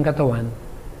sa ating katawan,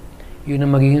 yun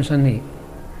ang magiging sanhi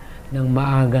ng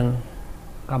maagang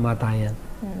kamatayan.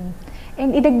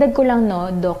 And idagdag ko lang,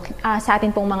 no, Doc, sa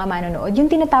atin pong mga manonood,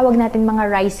 yung tinatawag natin mga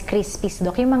Rice Krispies,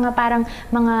 Doc, yung mga parang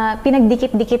mga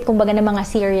pinagdikit-dikit, kumbaga na mga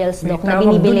cereals, Doc, na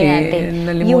binibili natin.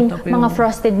 Yung mga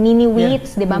frosted mini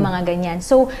wheats, di ba, mga ganyan.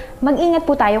 So, mag-ingat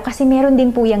po tayo kasi meron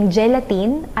din po yung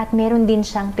gelatin at meron din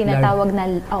siyang tinatawag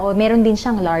na, meron din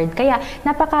siyang lard. Kaya,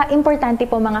 napaka-importante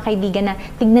po mga kaibigan na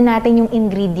tignan natin yung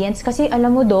ingredients kasi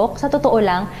alam mo, Doc, sa totoo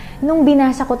lang, nung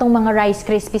binasa ko tong mga Rice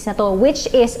Krispies na to, which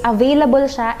is available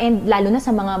siya and lalo na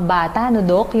sa mga bata, no,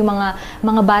 Doc? Yung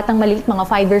mga batang maliit, mga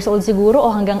 5 years old siguro o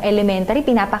hanggang elementary,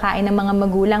 pinapakain ng mga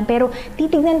magulang. Pero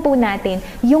titignan po natin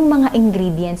yung mga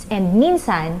ingredients and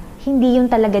minsan, hindi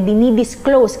yung talaga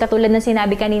dinidisclose, katulad ng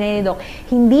sinabi kanina ni Doc,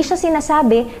 hindi siya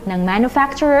sinasabi ng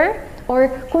manufacturer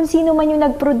or kung sino man yung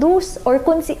nag-produce or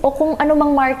kung ano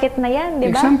mang market na yan,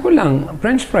 di ba? Example lang,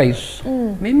 French fries.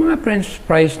 May mga French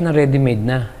fries na ready-made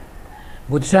na.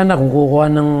 Buti sana kung kukuha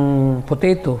ng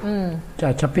potato,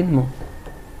 tsachapin mo,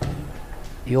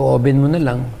 i-oven mo na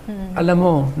lang, alam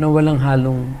mo na walang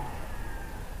halong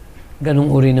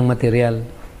ganong uri ng material.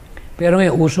 Pero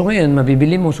ngayon, uso ngayon,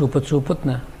 mabibili mo, supot-supot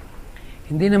na.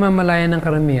 Hindi naman malaya ng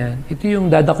karamihan. Ito yung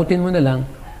dadakutin mo na lang,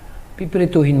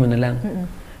 pipirituhin mo na lang.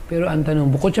 Pero ang tanong,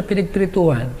 bukod sa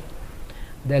pinagpirituhan,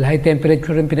 dahil high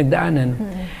temperature yung pinagdaanan,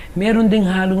 meron ding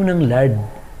halo ng lard.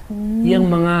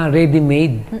 Yung mga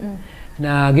ready-made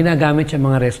na ginagamit sa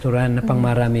mga restaurant na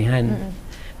pangmaramihan,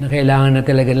 na kailangan na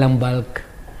talaga lang bulk.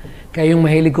 Kaya yung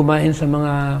mahilig kumain sa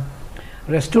mga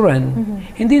restaurant,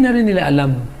 hindi na rin nila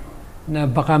alam na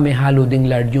baka may halo ding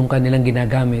lard yung kanilang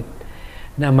ginagamit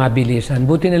na mabilisan.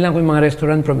 Buti na lang kung yung mga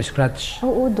restaurant from scratch.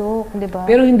 Oo, Doc, di ba?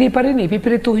 Pero hindi pa rin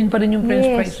pipirituhin pa rin yung French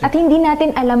fries. At hindi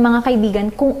natin alam, mga kaibigan,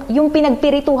 kung yung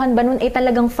pinagpirituhan ba nun ay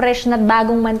talagang fresh na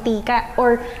bagong mantika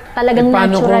or talagang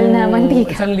natural na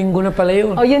mantika. Isang linggo na pala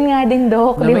yun. O yun nga din,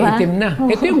 Doc, na di ba? Na maitim na.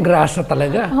 Ito yung grasa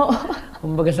talaga.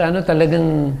 Kumbaga sa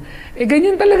talagang,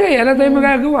 ganyan talaga wala tayong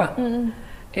magagawa.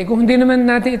 Kung hindi naman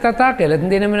natin itatakil at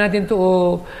hindi naman natin ito,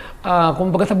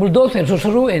 kumbaga sa bulldozer,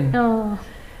 susuruin.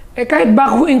 Kahit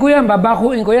bakuin ko yan,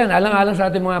 babakuin ko yan, alang-alang sa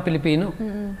ating mga Pilipino.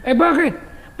 Bakit?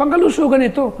 Pangkalusugan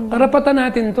ito. Karapatan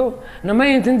natin to na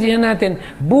maintindihan natin,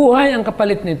 buhay ang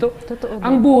kapalit nito. Totoo.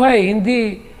 Ang buhay,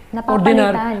 hindi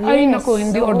ordinary. Ay, nako,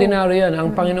 hindi ordinary yan.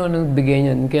 Ang Panginoon ang bigay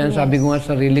niyan. Kaya sabi ko nga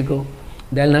sa sarili ko,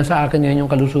 dahil nasa akin ngayon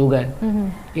yung kalusugan,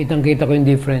 kitang-kita ko yung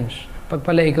difference. Pag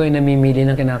pala ikaw ay namimili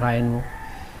ng kinakain mo,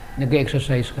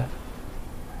 nag-exercise ka,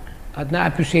 at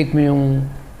na-appreciate mo yung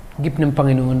gift ng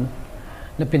Panginoon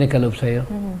na pinagkaloob sa'yo.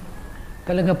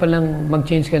 Talaga palang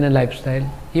mag-change ka ng lifestyle.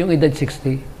 Yung edad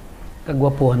 60,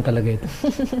 kagwapuhan talaga ito.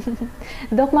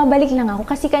 Doc, mabalik lang ako.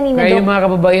 Kasi kanina, Kaya Doc, yung mga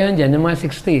kababaihan dyan, yung mga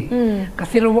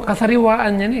 60,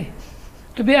 kasariwaan yan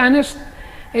To be honest,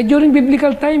 during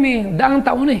biblical time daang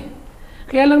taon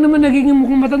Kaya lang naman nagiging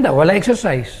mukhang matanda. Wala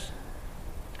exercise.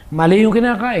 Mali yung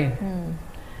kinakain.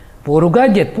 Puro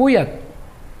gadget, puyat.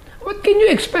 What can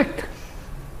you expect?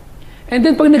 And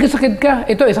then pag nagkasakit ka,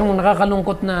 ito isang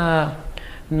nakakalungkot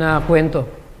na kwento.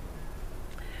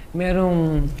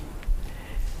 Merong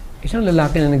isang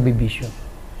lalaki na nagbibisyo.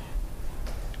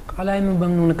 Akalain mo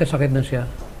bang nung nagkasakit na siya?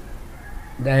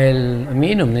 Dahil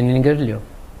umiinom, naninigarilyo.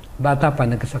 Bata pa,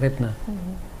 nagkasakit na.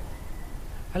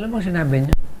 Alam mo sinabi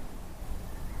niya?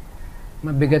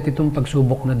 Mabigat itong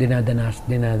pagsubok na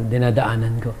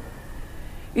dinadaanan ko.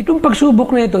 Itong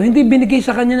pagsubok na ito, hindi binigay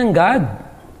sa kanya ng God.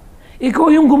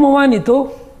 Ikaw yung gumawa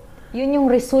nito. Yun yung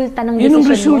resulta ng desisyon mo. Yun yung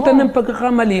resulta mo. ng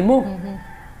pagkakamali mo.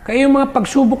 Kaya yung mga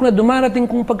pagsubok na dumarating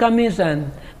kung pagkaminsan,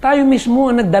 tayo mismo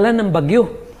ang nagdala ng bagyo.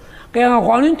 Kaya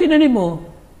kung ano yung tinanim mo,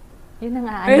 yun ang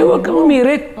huwag kang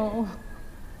umirit. Oo.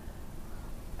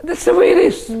 That's the way it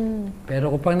is.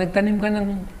 Pero kung nagtanim ka ng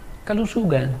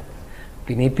kalusugan,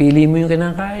 pinipili mo yung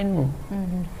kinakain mo.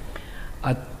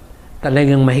 At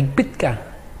talagang mahigpit ka.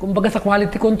 Kumbaga sa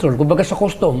quality control, kumbaga sa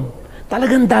custom,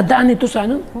 talagang dadaan ito sa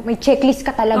ano? May checklist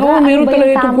ka talaga. Oo, meron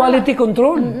talaga itong quality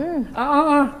control.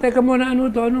 Teka muna,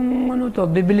 ano to?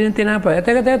 Bibili ng tinapay.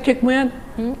 Teka, check mo yan.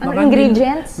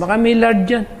 Ingredients? Baka may lard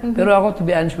dyan. Pero ako, to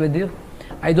be honest with you,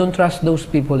 I don't trust those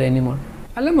people anymore.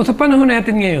 Alam mo, sa panahon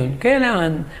natin ngayon,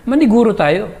 kailangan maniguro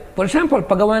tayo. For example,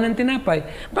 paggawa ng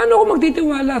tinapay, paano ako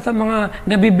magtitiwala sa mga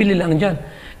nabibili lang dyan?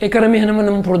 Karamihan naman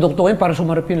ng produkto ko para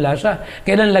sumarap yung lasa.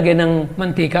 Kailan lagay ng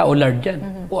mantika o lard dyan?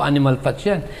 O animal fats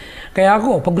yan? Kaya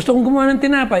ako, pag gusto kong gumawa ng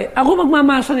tinapay, ako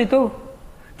magmamasa nito.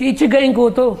 Tiitsagain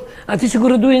ko to. At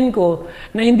sisiguraduhin ko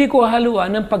na hindi ko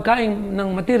haluan ng pagkain ng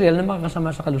material na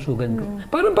makakasama sa kalusugan ko.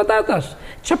 Parang patatas.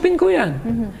 Chopin ko yan.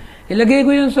 Ilagay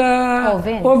ko yan sa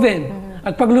oven.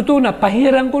 At pagluto na,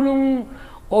 pahiran ko nung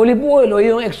olive oil o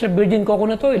yung extra virgin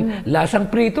coconut oil.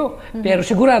 Lasang prito. Pero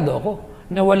sigurado ako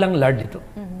na walang lard ito.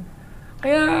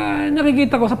 Kaya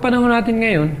nakikita ko sa panahon natin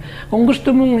ngayon, kung gusto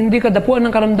mong hindi ka dapuan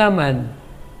ng karamdaman,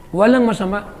 walang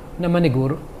masama na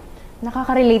maniguro.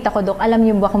 Nakaka-relate ako, Dok. Alam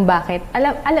niyo ba kung bakit?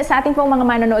 Sa ating pong mga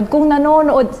manonood, kung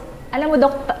nanonood, alam mo,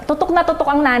 Dok, tutok na tutok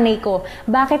ang nanay ko.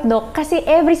 Bakit, Dok? Kasi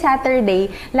every Saturday,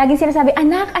 laging sinasabi,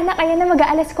 anak, ayan na,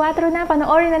 mag-aalas 4 na,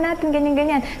 panoorin na natin,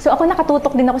 ganyan-ganyan. So ako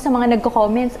nakatutok din ako sa mga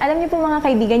nagko-comments. Alam niyo po mga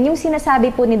kaibigan, yung sinasabi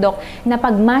po ni Dok na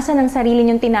pagmasa ng sarili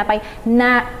niyong tinapay,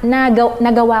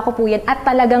 nagawa ko po yan. At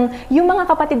talagang, yung mga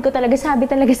kapatid ko talaga, sabi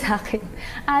talaga sa akin,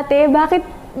 ate, bakit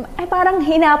parang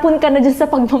hinapon ka na dyan sa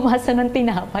pagmamasa ng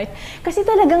tinapay. Kasi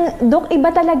talagang, Dok,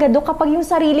 iba talaga, Dok, kapag yung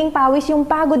sariling pawis, yung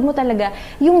pagod mo talaga,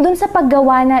 yung dun sa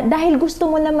paggawa na, dahil gusto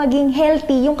mo na maging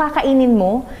healthy yung kakainin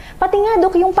mo, pati nga,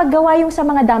 Dok, yung paggawa yung sa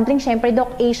mga dumpling, syempre,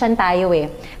 Dok, Asian tayo eh.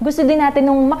 Gusto din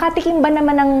natin nung makatikim ba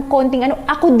naman ng konting ano,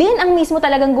 ako din ang mismo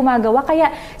talagang gumagawa,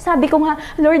 kaya sabi ko nga,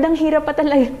 Lord, ang hirap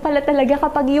pala talaga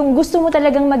kapag yung gusto mo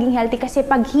talagang maging healthy, kasi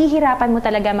paghihirapan mo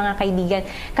talaga, mga kaibigan.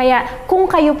 Kaya,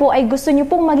 kung kayo po ay gusto nyo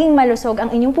pong maging malusog ang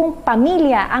inyong pong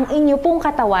pamilya, ang inyong pong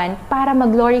katawan para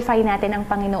mag-glorify natin ang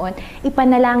Panginoon.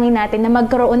 Ipanalangin natin na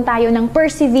magkaroon tayo ng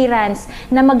perseverance,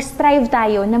 na mag-strive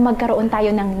tayo, na magkaroon tayo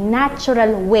ng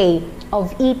natural way of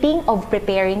eating, of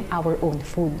preparing our own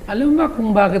food. Alam mo ba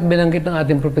kung bakit binanggit ng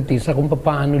ating propetisa kung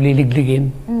paano liligligin,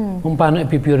 kung paano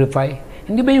ipipurify?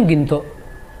 Hindi ba yung ginto?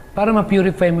 Para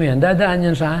ma-purify mo yan, dadaan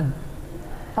yan saan?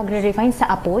 Pagre-refine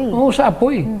sa apoy. Oo, sa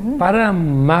apoy. Para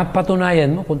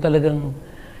mapatunayan mo kung talagang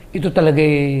ito talaga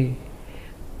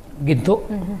ginto.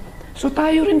 So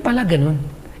tayo rin pala ganun.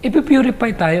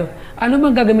 Ipipurify tayo. Ano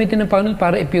bang gagamitin ng Panginoon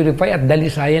para ipurify at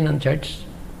dalisayan ng church?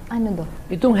 Ano do?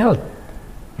 Itong health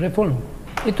reform.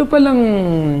 Ito palang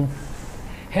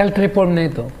health reform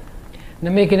na ito, na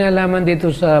may kinalaman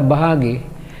dito sa bahagi,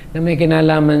 na may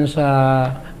kinalaman sa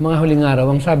mga huling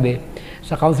araw. Ang sabi,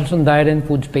 sa Councils on Diet and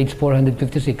Foods, page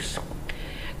 456,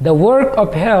 the work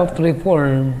of health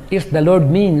reform is the Lord's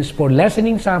means for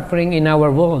lessening suffering in our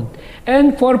world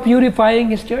and for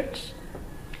purifying His church.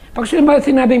 Pag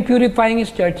sinabing purifying His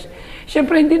church,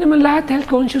 siyempre hindi naman lahat health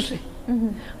conscious eh.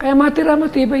 Kaya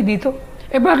matibay dito.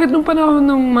 Bakit nung panahon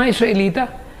ng mga Israelita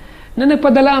na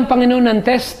nagpadala ang Panginoon ng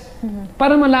test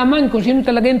para malaman kung sino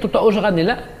talaga yung totoo sa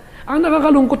kanila? Ang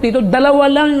nakakalungkot dito, 2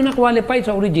 lang yung na-qualify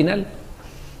sa original.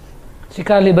 Si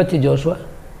Caleb at si Joshua.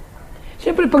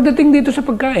 Siyempre, pagdating dito sa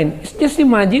pagkain, just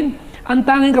imagine, ang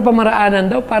tanging kapamaraanan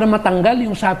daw para matanggal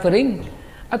yung suffering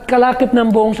at kalakip ng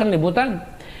buong sanlibutan.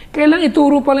 Kailang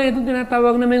ituro pala itong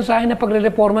tinatawag na mensahe na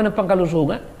pagre-reforma ng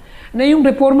pangkalusugan. Na yung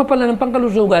reforma pala ng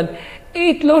pangkalusugan,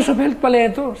 8 laws of health pala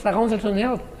ito sa Councils on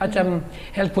Health at sa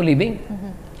Healthful Living.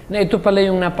 Na ito pala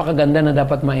yung napakaganda na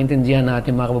dapat maintindihan ng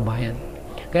ating mga kababayan.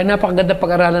 Kaya napakaganda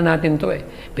pag-aralan natin to eh.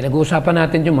 Pinag-uusapan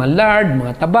natin yung mga lard,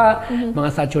 mga taba, mga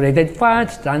saturated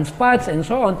fats, trans fats, and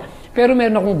so on. Pero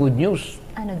meron akong good news.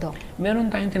 Ano, Dok? Meron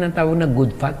tayong tinatawag na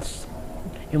good fats.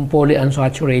 Yung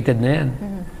polyunsaturated na yan.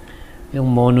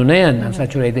 Yung mono na yan,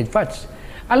 unsaturated fats.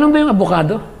 Alam mo ba yung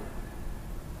avocado?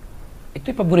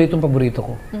 Ito yung paborito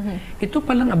ko. Ito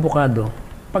palang avocado,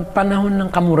 pag panahon ng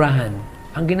kamurahan,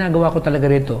 ang ginagawa ko talaga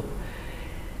rito,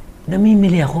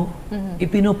 namimili ako.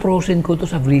 Ipinoprosen ko to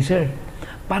sa freezer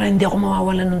para hindi ako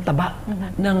mawawalan ng taba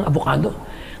ng avocado.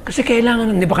 Kasi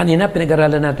kailangan, di ba kanina,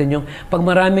 pinag-aralan natin yung pag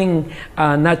maraming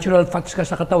natural fats ka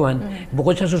sa katawan,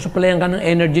 bukod sa susuplayan ka ng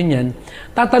energy niyan,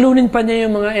 tatalunin pa niya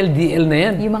yung mga LDL na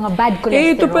yan. Yung mga bad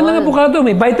cholesterol. Ito palang avocado,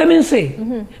 may vitamin C,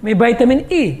 may vitamin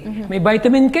E, may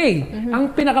vitamin K.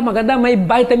 Ang pinakamaganda, may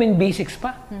vitamin B6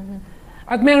 pa.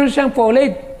 At meron siyang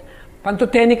folate,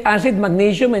 pantothenic acid,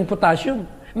 magnesium, and potassium.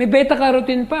 May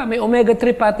beta-carotene pa, may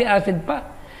omega-3 fatty acid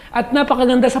pa. At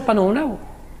napakaganda sa panunaw.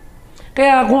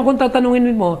 Kaya kung akong tatanungin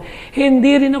mo,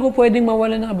 hindi rin ako pwedeng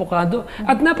mawala ng avocado.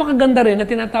 At napakaganda rin na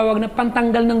tinatawag na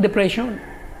pantanggal ng depression.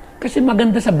 Kasi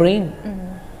maganda sa brain.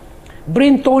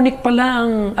 Brain tonic pala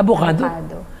ang avocado.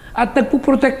 At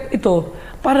nagpuprotect ito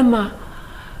para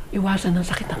maiwasan ng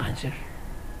sakit ng cancer.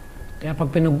 Kaya pag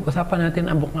pinag-usapan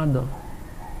natin ang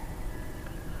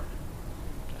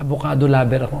avocado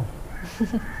lover ako.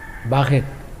 Bakit?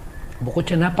 Bukod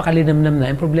siya napakalinamnam na,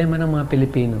 yung problema ng mga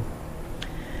Pilipino.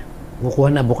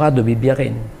 Kukuha na abukado,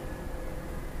 bibiyakin.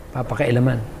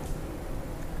 Papakailaman.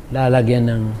 Lalagyan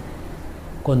ng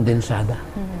kondensada.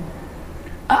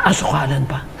 Aasukalan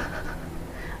pa.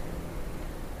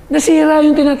 Nasira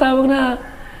yung tinatawag na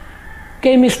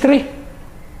chemistry.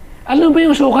 Alam mo ba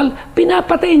yung sukal?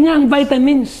 Pinapatay niya ang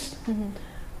vitamins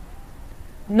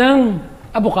ng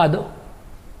abukado.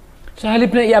 Sa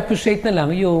halip na i-appreciate na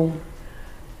lang yung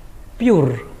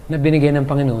pure na binigay ng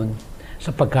Panginoon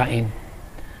sa pagkain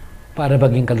para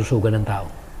maging kalusugan ng tao.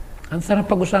 Ang sarap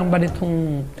pag-usapan ba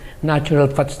nitong natural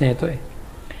fats nito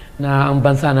na ang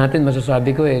bansa natin,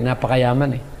 masasabi ko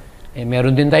napakayaman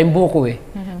meron din tayong buko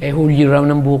whole year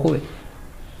round ng buko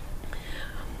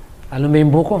Alam mo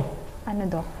yung buko? Ano,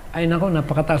 Doc? Ay nako,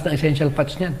 napakataas ng essential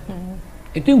fats niyan.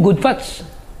 Ito yung good fats.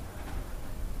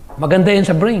 Maganda yan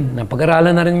sa brain.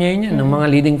 Napag-aralan na rin ngayon yan ng mga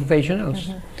leading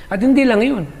professionals. At hindi lang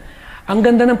yun. Ang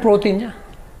ganda ng protein niya.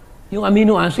 Yung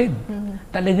amino acid.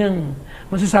 Talagang,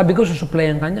 masasabi ko,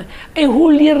 susuplayan ka niya.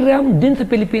 Whole year round din sa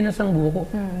Pilipinas ang buko.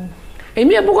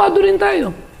 May avocado rin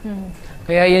tayo.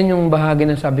 Kaya yan yung bahagi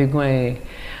na sabi ko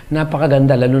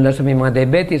napakaganda, lalo na sa may mga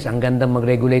diabetes, ang ganda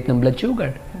mag-regulate ng blood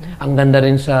sugar. Ang ganda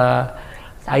rin sa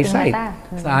eyesight,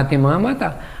 sa ating mga mata.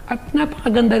 At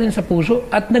napakaganda rin sa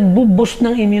puso. At nagbo-boost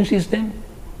ng immune system.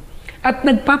 At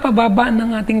nagpapababa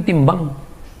ng ating timbang.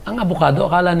 Ang avocado,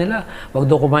 akala nila, wag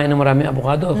daw kumain ng maraming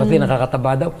avocado kasi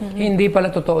nakakataba daw. Hindi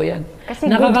pala totoo yan. Kasi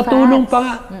nakakatulong pa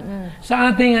nga sa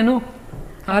ating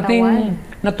ating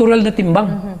natural na timbang.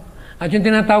 At yung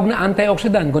tinatawag na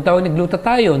antioxidant, kung tawag ni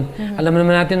glutathione, alam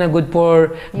naman natin na good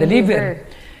for the liver.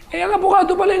 Ang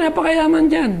avocado pala napakayaman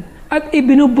dyan. At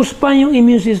ibinubus pa yung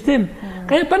immune system.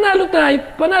 Kaya panalo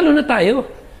na tayo.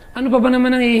 Ano pa ba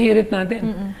naman ang ihihirit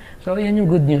natin? So, yan yung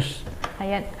good news.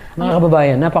 Ayan. Mga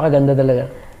kababayan, napakaganda talaga.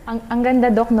 Ang ganda,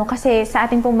 Doc, no? Kasi sa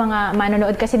ating pong mga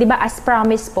manonood, kasi di ba as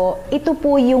promise po, ito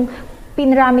po yung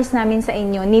pinramis namin sa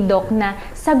inyo ni Doc na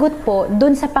sagot po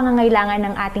dun sa pangangailangan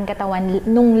ng ating katawan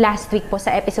nung last week po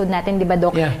sa episode natin, di ba,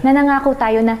 Doc? Yeah. Na nangako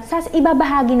tayo na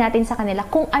ibabahagi natin sa kanila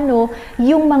kung ano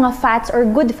yung mga fats or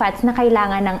good fats na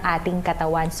kailangan ng ating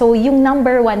katawan. So, yung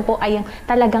number 1 po ay yung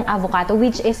talagang avocado,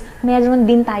 which is meron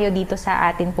din tayo dito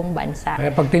sa atin pong bansa.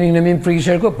 Kaya pag tinignan mo yung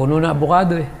freezer ko, puno na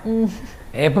avocado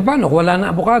paano? Kung wala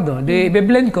na avocado, di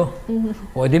i-blend ko.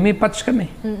 O di may fats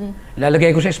kami.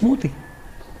 Lalagay ko sa smoothie.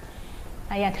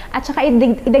 Ayan. At saka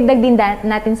idagdag din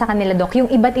natin sa kanila, Doc,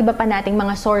 yung iba't iba pa nating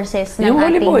mga sources ng yung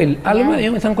ating... olive oil. Alam mo,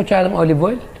 yung isang kutsadang olive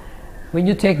oil, when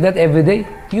you take that every day,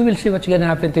 you will see what's gonna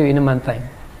happen to you in a month time.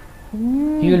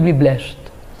 You will be blessed.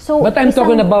 So, but I'm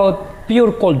talking about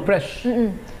pure cold press.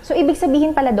 So, ibig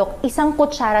sabihin pala, Doc, isang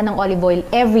kutsara ng olive oil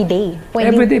every day?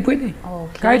 Every day, pwede.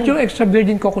 Okay. Kahit yung extra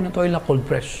virgin coconut oil na cold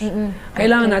press.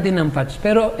 Kailangan natin ng fats.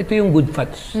 Pero ito yung good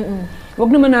fats. Huwag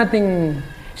naman nating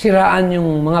siraan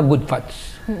yung mga good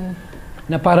fats.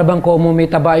 Na para bang kung may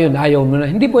taba yun, ayaw mo na.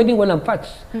 Hindi pwedeng walang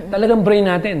fats. Talagang brain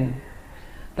natin.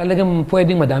 Talagang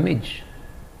pwedeng ma-damage.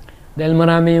 Dahil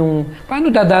marami yung... Paano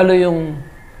dadalo yung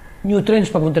nutrients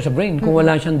papunta sa brain kung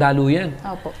wala siyang daluyan?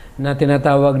 Opo. Na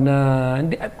tinatawag na...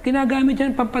 Ginagamit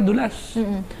yan pampadulas.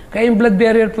 Kaya yung blood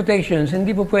barrier protections, hindi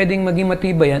po pwedeng maging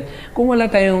matibay yan kung wala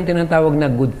tayong tinatawag na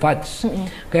good fats.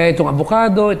 Kaya itong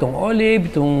avocado, itong olive,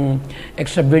 itong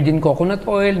extra virgin coconut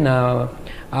oil na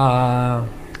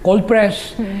cold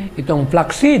press, itong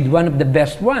flaxseed, one of the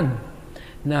best one,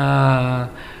 na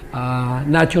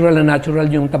natural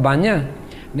yung taba niya,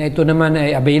 na ito naman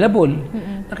ay available,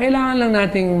 na kailangan lang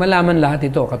nating malaman lahat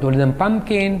ito, katulad ng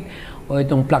pumpkin o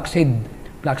itong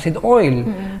flaxseed oil.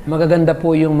 Magaganda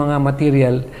po yung mga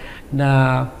material na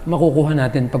makukuha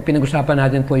natin pag pinag-usapan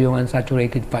natin po yung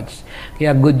unsaturated fats.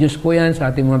 Kaya good news po yan sa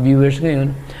ating mga viewers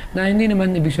ngayon na hindi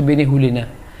naman ibig sabihin huli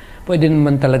na. Pwede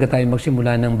naman talaga tayo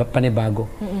magsimula ng panibago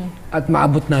at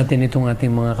maabot natin itong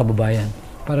ating mga kababayan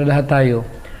para lahat tayo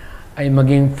ay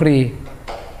maging free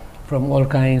from all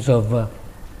kinds of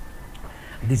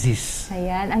disease.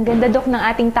 Ayan. Ang ganda, Doc, ng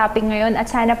ating topic ngayon at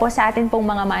sana po sa atin pong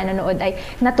mga manonood ay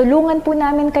natulungan po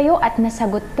namin kayo at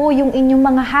nasagot po yung inyong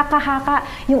mga haka-haka,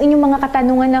 yung inyong mga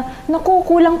katanungan na, naku,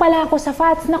 kulang pala ako sa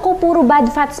fats, naku, puro bad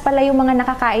fats pala yung mga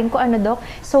nakakain ko, Doc?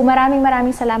 So, maraming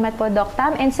salamat po, Doc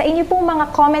Tam. And sa inyo pong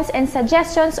mga comments and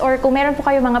suggestions or kung meron po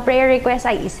kayo mga prayer requests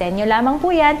ay isend nyo lamang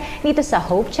po yan dito sa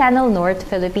Hope Channel North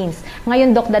Philippines.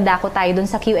 Ngayon, Doc, dadako tayo dun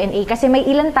sa Q&A kasi may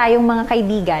ilan tayong mga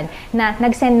kaibigan na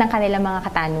nag-send ng kanilang mga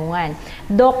katanungan.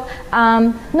 Doc,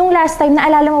 nung last time,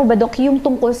 naalala mo ba, Doc, yung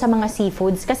tungkol sa mga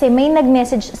seafoods? Kasi may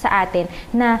nag-message sa atin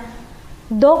na,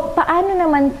 Doc, paano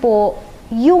naman po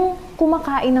yung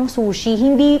kumakain ng sushi.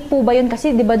 Hindi po ba yun?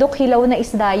 Kasi di ba, Dok, hilaw na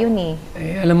isda yun eh.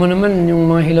 Alam mo naman, yung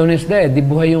mga hilaw na isda, di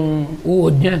buhay yung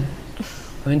uod niyan.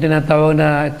 Yung tinatawag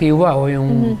na tiwa o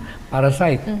yung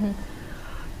parasite.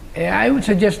 I would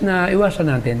suggest na iwasan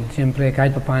natin. Siyempre,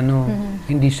 kahit paano,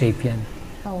 hindi safe yan.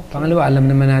 Okay. Pangalawa, alam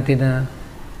naman natin na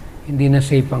hindi na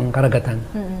safe ang karagatan.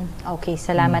 Okay,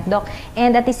 salamat, Doc.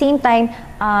 And at the same time,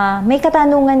 may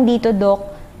katanungan dito,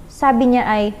 Doc. Sabi niya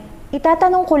ay,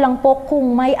 itatanong ko lang po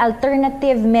kung may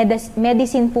alternative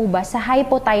medicine po ba sa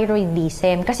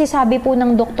hypothyroidism. Kasi sabi po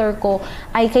ng doktor ko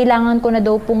ay kailangan ko na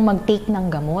daw pong mag-take ng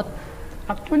gamot.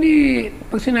 Actually,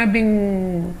 pag sinabing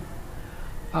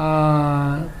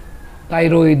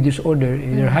thyroid disorder,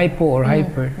 either hypo or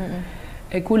hyper,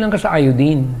 kulang ka sa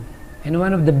iodine. And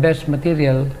one of the best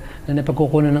material na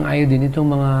napagkukunan ng iodine, itong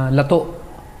mga lato.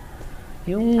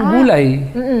 Yung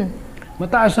gulay,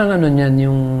 mataas ang niyan,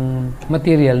 yung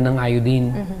material ng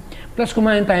iodine. Plus,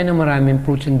 kumain tayo ng maraming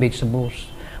fruits and vegetables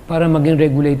para maging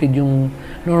regulated yung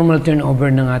normal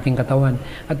turnover ng ating katawan.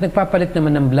 At nagpapalit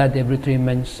naman ng blood every 3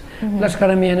 months. Plus,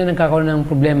 karamihan na nagkakaroon ng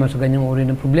problema sa ganyang uri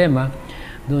ng problema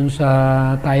doon sa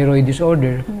thyroid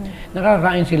disorder.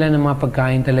 Nakakain sila ng mga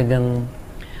pagkain talagang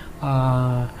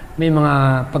may mga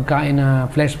pagkain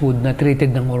na flesh food na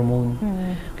treated ng hormone.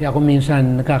 Kaya kung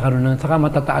minsan nagkakaroon ng, saka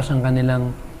matataas ang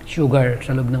kanilang sugar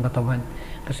sa loob ng katawan.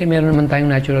 Kasi meron naman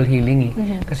tayong natural healing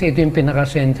Kasi ito yung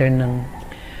pinaka-center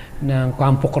ng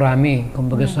Campo Crame,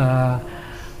 kumbaga sa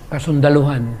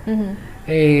kasundaluhan.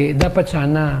 Dapat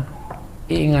sana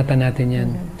iingatan natin yan.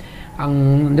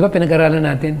 Di ba pinag-aralan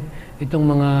natin itong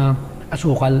mga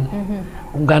asukal,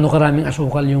 kung gaano karaming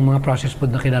asukal yung mga processed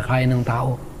food na kinakain ng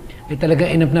tao. Talaga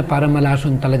enough na para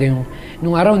malason talaga yung...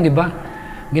 Nung araw, di ba,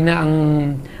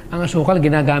 ang asukal,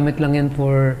 ginagamit lang yan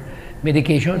for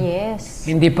medication. Yes.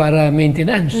 Hindi para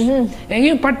maintenance.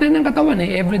 Yung part na ng katawan,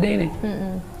 everyday.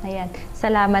 Ayan.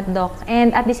 Salamat, Doc.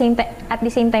 And at the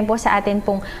same time po sa atin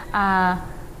pong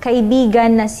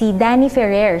kaibigan na si Danny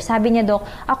Ferrer. Sabi niya, Doc,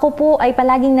 ako po ay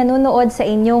palaging nanonood sa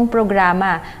inyong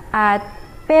programa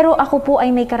pero ako po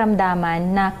ay may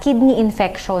karamdaman na kidney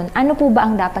infection. Ano po ba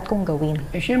ang dapat kong gawin?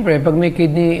 Siyempre, pag may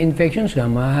kidney infections ka,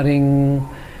 maaaring,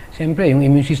 siyempre, yung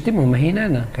immune system mo mahina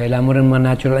na. Kailangan mo rin mga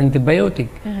natural antibiotic.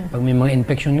 Pag may mga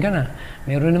infection ka na,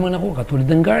 meron naman ako, katulad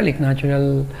ng garlic,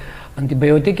 natural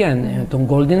antibiotic yan. Itong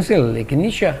golden seal,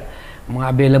 echinacea,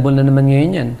 mga available na naman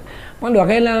ngayon yan. Pangalawa,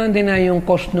 kailangan din na yung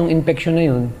cause ng infection na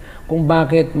yun, kung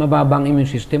bakit mababa ang immune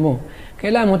system mo.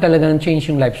 Kailangan mo talagang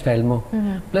change yung lifestyle mo.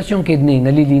 Plus yung kidney,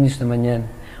 nalilinis naman yan.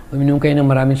 Uminom kayo ng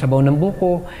maraming sabaw ng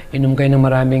buko, inom kayo ng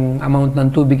maraming amount ng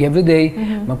tubig everyday,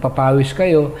 magpapawis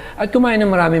kayo, at kumain ng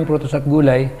maraming prutas at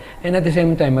gulay, and at the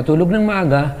same time, matulog ng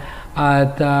maaga,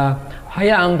 at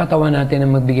hayaang katawan natin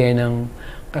na magbigay ng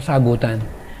kasagutan.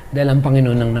 Dahil ang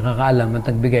Panginoon ang nakakaalam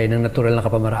at nagbigay ng natural na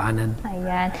kapamaraanan.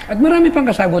 Ayan. At marami pang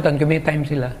kasagutan. Kung may time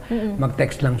sila,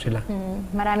 mag-text lang sila.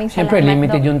 Maraming salamat, Siyempre,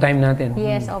 limited Doc. yung time natin.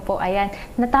 Yes, opo, ayan.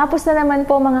 Natapos na naman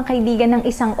po mga kaibigan ng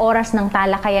 1 oras ng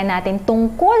talakayan natin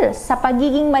tungkol sa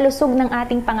pagiging malusog ng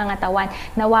ating pangangatawan.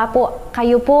 Nawa po,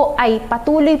 kayo po ay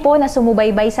patuloy po na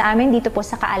sumubaybay sa amin dito po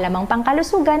sa Kaalamang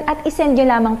Pangkalusugan at isend nyo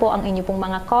lamang po ang inyo pong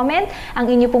mga comment,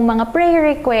 ang inyo pong mga prayer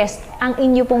request, ang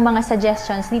inyo pong mga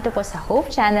suggestions dito po sa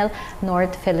Hope Channel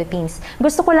North Philippines.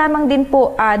 Gusto ko lamang din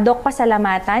po, Doc,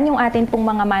 pasalamatan yung atin pong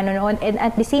mga manonood and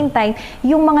at the same time,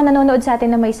 yung mga nanonood sa atin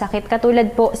na may sakit.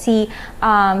 Katulad po si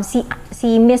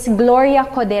Miss Gloria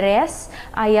Coderes.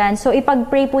 Ayan. So,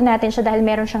 ipag-pray po natin siya dahil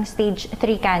meron siyang stage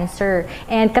 3 cancer.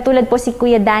 And katulad po si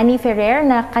Kuya Danny Ferrer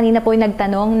na kanina po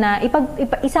nagtanong na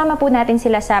isama po natin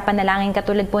sila sa panalangin.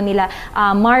 Katulad po nila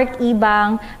Mark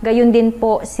Ibang, gayon din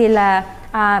po sila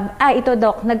ito,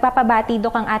 Doc, nagpapabati,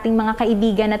 Doc, ang ating mga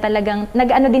kaibigan na talagang,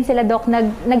 nag-ano din sila, Doc,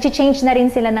 nag-change na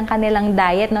rin sila ng kanilang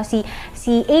diet, no? Si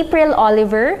April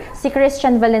Oliver, si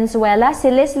Christian Valenzuela, si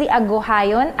Leslie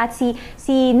Agohayon, at si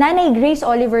Nanay Grace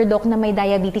Oliver, Doc, na may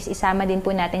diabetes, isama din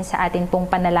po natin sa atin pong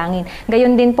panalangin.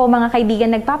 Gayon din po, mga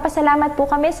kaibigan, nagpapasalamat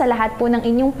po kami sa lahat po ng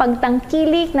inyong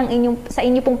pagtangkilik, sa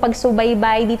inyong pong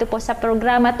pagsubaybay dito po sa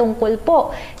programa tungkol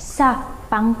po sa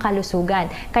pangkalusugan.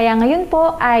 Kaya ngayon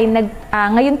po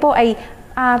ay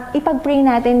ipag-pray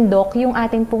natin, Doc, yung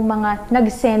ating pong mga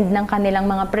nag-send ng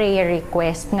kanilang mga prayer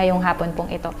request ngayong hapon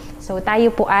pong ito. So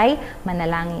tayo po ay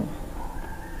manalangin.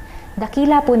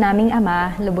 Dakila po naming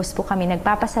Ama, lubos po kami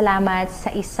nagpapasalamat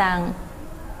sa isang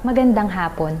magandang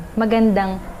hapon,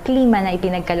 magandang klima na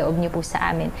ipinagkaloob niyo po sa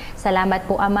amin. Salamat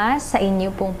po, Ama, sa inyo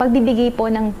pong pagbibigay po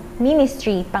ng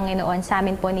ministry, Panginoon, sa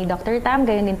amin po ni Dr. Tam,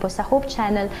 gayon din po sa Hope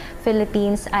Channel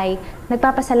Philippines, ay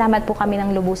nagpapasalamat po kami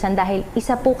ng lubusan dahil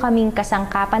isa po kaming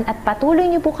kasangkapan at patuloy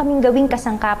niyo po kaming gawing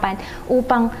kasangkapan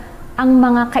upang ang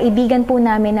mga kaibigan po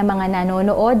namin na mga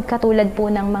nanonood, katulad po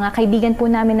ng mga kaibigan po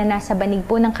namin na nasa banig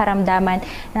po ng karamdaman,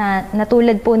 na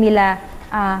tulad po nila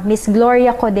Miss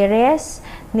Gloria Coderes,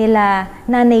 nila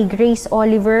Nanay Grace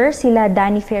Oliver, sila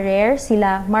Danny Ferrer,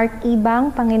 sila Mark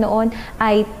Ibang, Panginoon,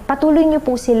 ay patuloy niyo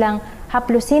po silang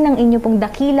haplusin ang inyo pong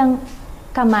dakilang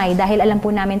kamay dahil alam po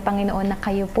namin, Panginoon, na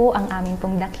kayo po ang aming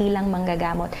pong dakilang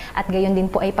manggagamot. At gayon din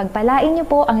po ay pagpalain niyo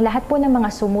po ang lahat po ng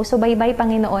mga sumusubaybay,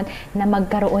 Panginoon, na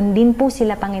magkaroon din po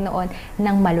sila, Panginoon,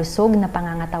 ng malusog na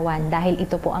pangangatawan dahil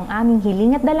ito po ang aming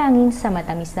hiling at dalangin sa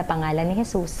matamis na pangalan ni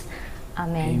Jesus.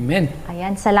 Amen. Amen.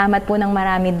 Ayan, salamat po ng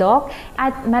marami, Doc.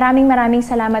 At maraming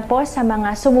salamat po sa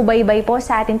mga sumubaybay po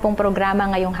sa atin pong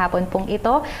programa ngayong hapon pong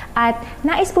ito. At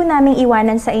nais po naming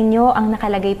iwanan sa inyo ang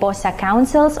nakalagay po sa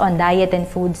Counsels on Diet and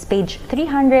Foods, page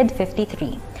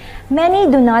 353. Many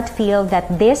do not feel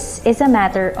that this is a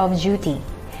matter of duty.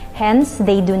 Hence,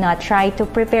 they do not try to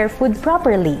prepare food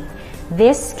properly.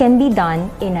 This can be done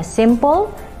in a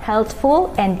simple,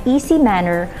 healthful, and easy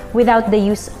manner without the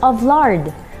use of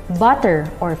lard, butter,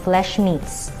 or flesh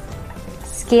meats.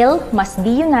 Skill must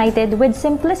be united with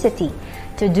simplicity.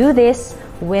 To do this,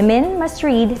 women must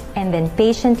read and then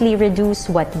patiently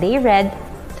reduce what they read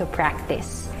to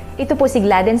practice. Ito po si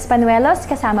Gladense Panuelos,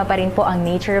 kasama pa rin po ang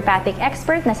naturopathic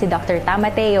expert na si Dr.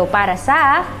 Mateo para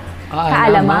sa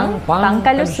Kaalamang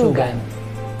Pangkalusugan.